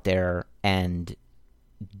go out there and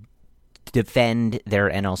defend their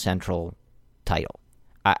NL Central title.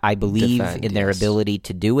 I believe in their ability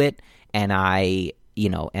to do it, and I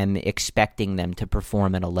am expecting them to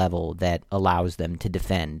perform at a level that allows them to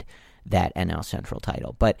defend that NL Central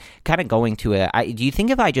title. But kind of going to do you think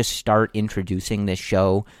if I just start introducing this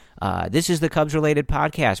show, this is the Cubs-related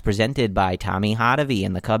podcast presented by Tommy Hotovy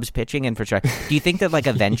and the Cubs pitching infrastructure. Do you think that like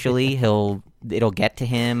eventually it'll get to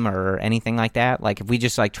him or anything like that? Like, if we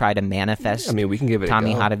just like try to manifest, I mean, we can give it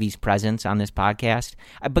Tommy Hotovy's presence on this podcast,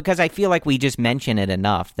 because I feel like we just mention it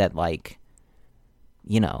enough that like.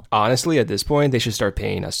 Honestly, at this point, they should start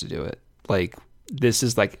paying us to do it. Like, this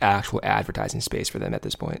is like actual advertising space for them at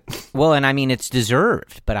this point. Well, and I mean, it's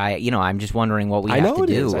deserved, but I'm just wondering what we have to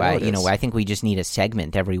do. I think we just need a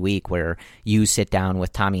segment every week where you sit down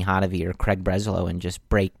with Tommy Hotovy or Craig Breslow and just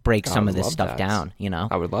break some of this stuff down.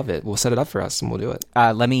 I would love it. We'll set it up for us and we'll do it.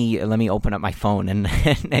 Let me open up my phone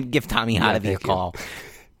and give Tommy Hotovy a call.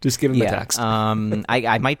 Just give him a text.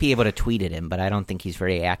 I might be able to tweet at him, but I don't think he's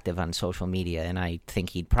very active on social media, and I think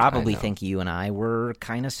he'd probably think you and I were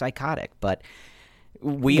kind of psychotic, but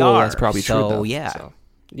we are. That's probably true, though.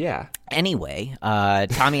 Yeah. Anyway,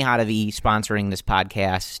 Tommy Hotovy sponsoring this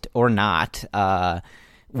podcast or not,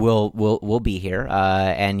 we'll be here,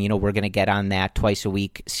 and we're going to get on that twice a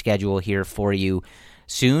week schedule here for you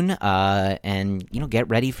soon, and get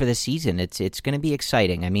ready for the season. It's going to be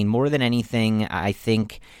exciting. I mean, more than anything, I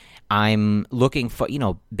think I'm looking for,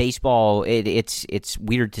 baseball, it's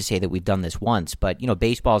weird to say that we've done this once, but,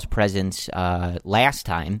 baseball's presence last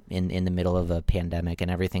time in the middle of a pandemic and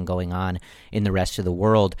everything going on in the rest of the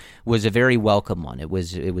world was a very welcome one. It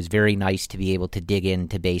was very nice to be able to dig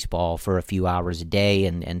into baseball for a few hours a day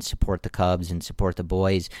and support the Cubs and support the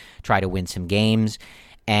boys, try to win some games.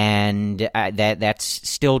 And that's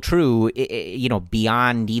still true,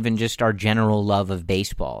 beyond even just our general love of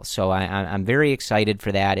baseball. So I'm very excited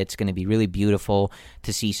for that. It's going to be really beautiful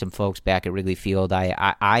to see some folks back at Wrigley Field.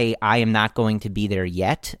 I am not going to be there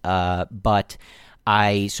yet, but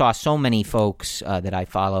I saw so many folks that I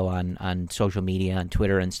follow on social media, on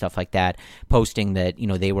Twitter and stuff like that, posting that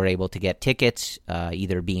they were able to get tickets,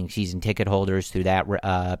 either being season ticket holders through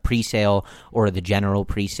that pre-sale or the general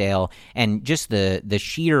pre-sale, and just the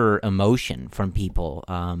sheer emotion from people.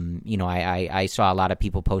 I saw a lot of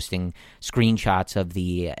people posting screenshots of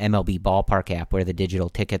the MLB Ballpark app where the digital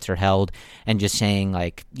tickets are held, and just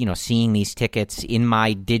saying seeing these tickets in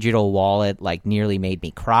my digital wallet nearly made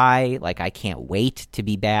me cry. I can't wait to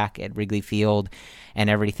be back at Wrigley Field and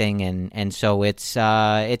everything, and so it's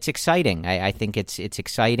exciting. I think it's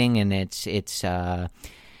exciting, and it's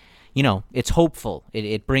hopeful.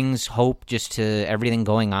 It brings hope just to everything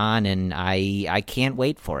going on, and I can't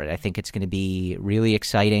wait for it. I think it's going to be really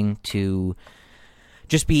exciting to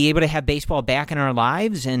just be able to have baseball back in our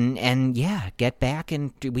lives and get back.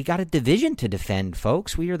 And we got a division to defend,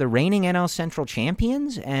 folks. We are the reigning NL Central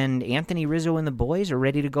champions, and Anthony Rizzo and the boys are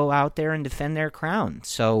ready to go out there and defend their crown.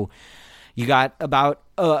 So you got about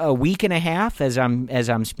a week and a half as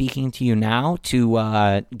I'm speaking to you now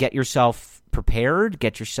to get yourself prepared,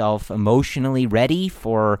 get yourself emotionally ready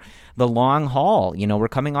for the long haul. We're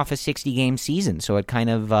coming off a 60-game season, so it kind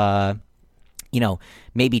of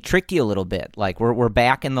maybe tricked you a little bit. We're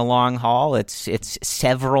back in the long haul. It's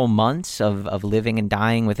several months of living and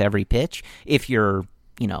dying with every pitch. If you're,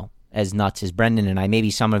 as nuts as Brendan and I,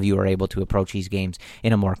 maybe some of you are able to approach these games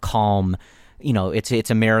in a more calm,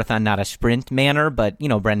 it's a marathon, not a sprint manner, but,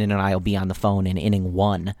 Brendan and I will be on the phone in inning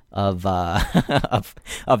 1 of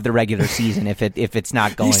of the regular season if it's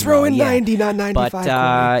not going. He's throwing well. 90, not 95.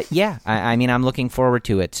 But I'm looking forward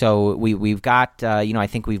to it. So we've got I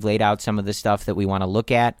think we've laid out some of the stuff that we want to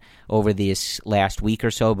look at over this last week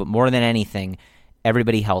or so. But more than anything,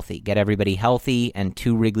 everybody healthy. Get everybody healthy and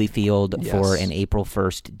to Wrigley Field for an April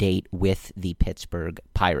 1st date with the Pittsburgh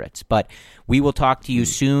Pirates. But we will talk to you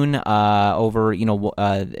soon over,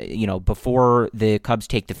 before the Cubs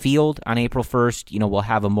take the field on April 1st. We'll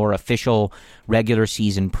have a more official regular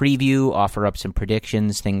season preview, offer up some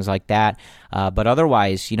predictions, things like that. But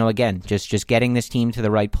otherwise, again, just getting this team to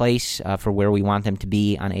the right place for where we want them to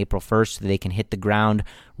be on April 1st so they can hit the ground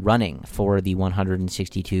running for the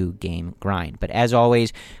 162-game grind. But as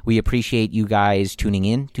always, we appreciate you guys tuning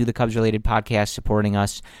in to the Cubs-related podcast, supporting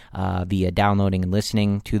us via downloading and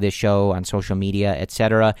listening to this show on social media,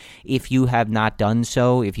 etc. If you have not done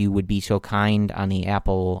so, if you would be so kind on the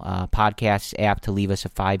Apple Podcasts app to leave us a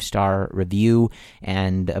 5-star review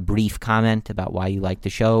and a brief comment about why you like the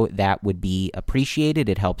show, that would be appreciated.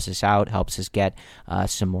 It helps us out, helps us get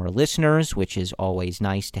some more listeners, which is always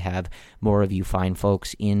nice to have more of you fine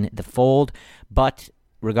folks in the fold. But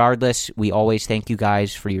regardless, we always thank you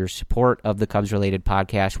guys for your support of the Cubs-related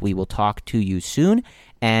podcast. We will talk to you soon.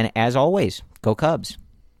 And as always, go Cubs.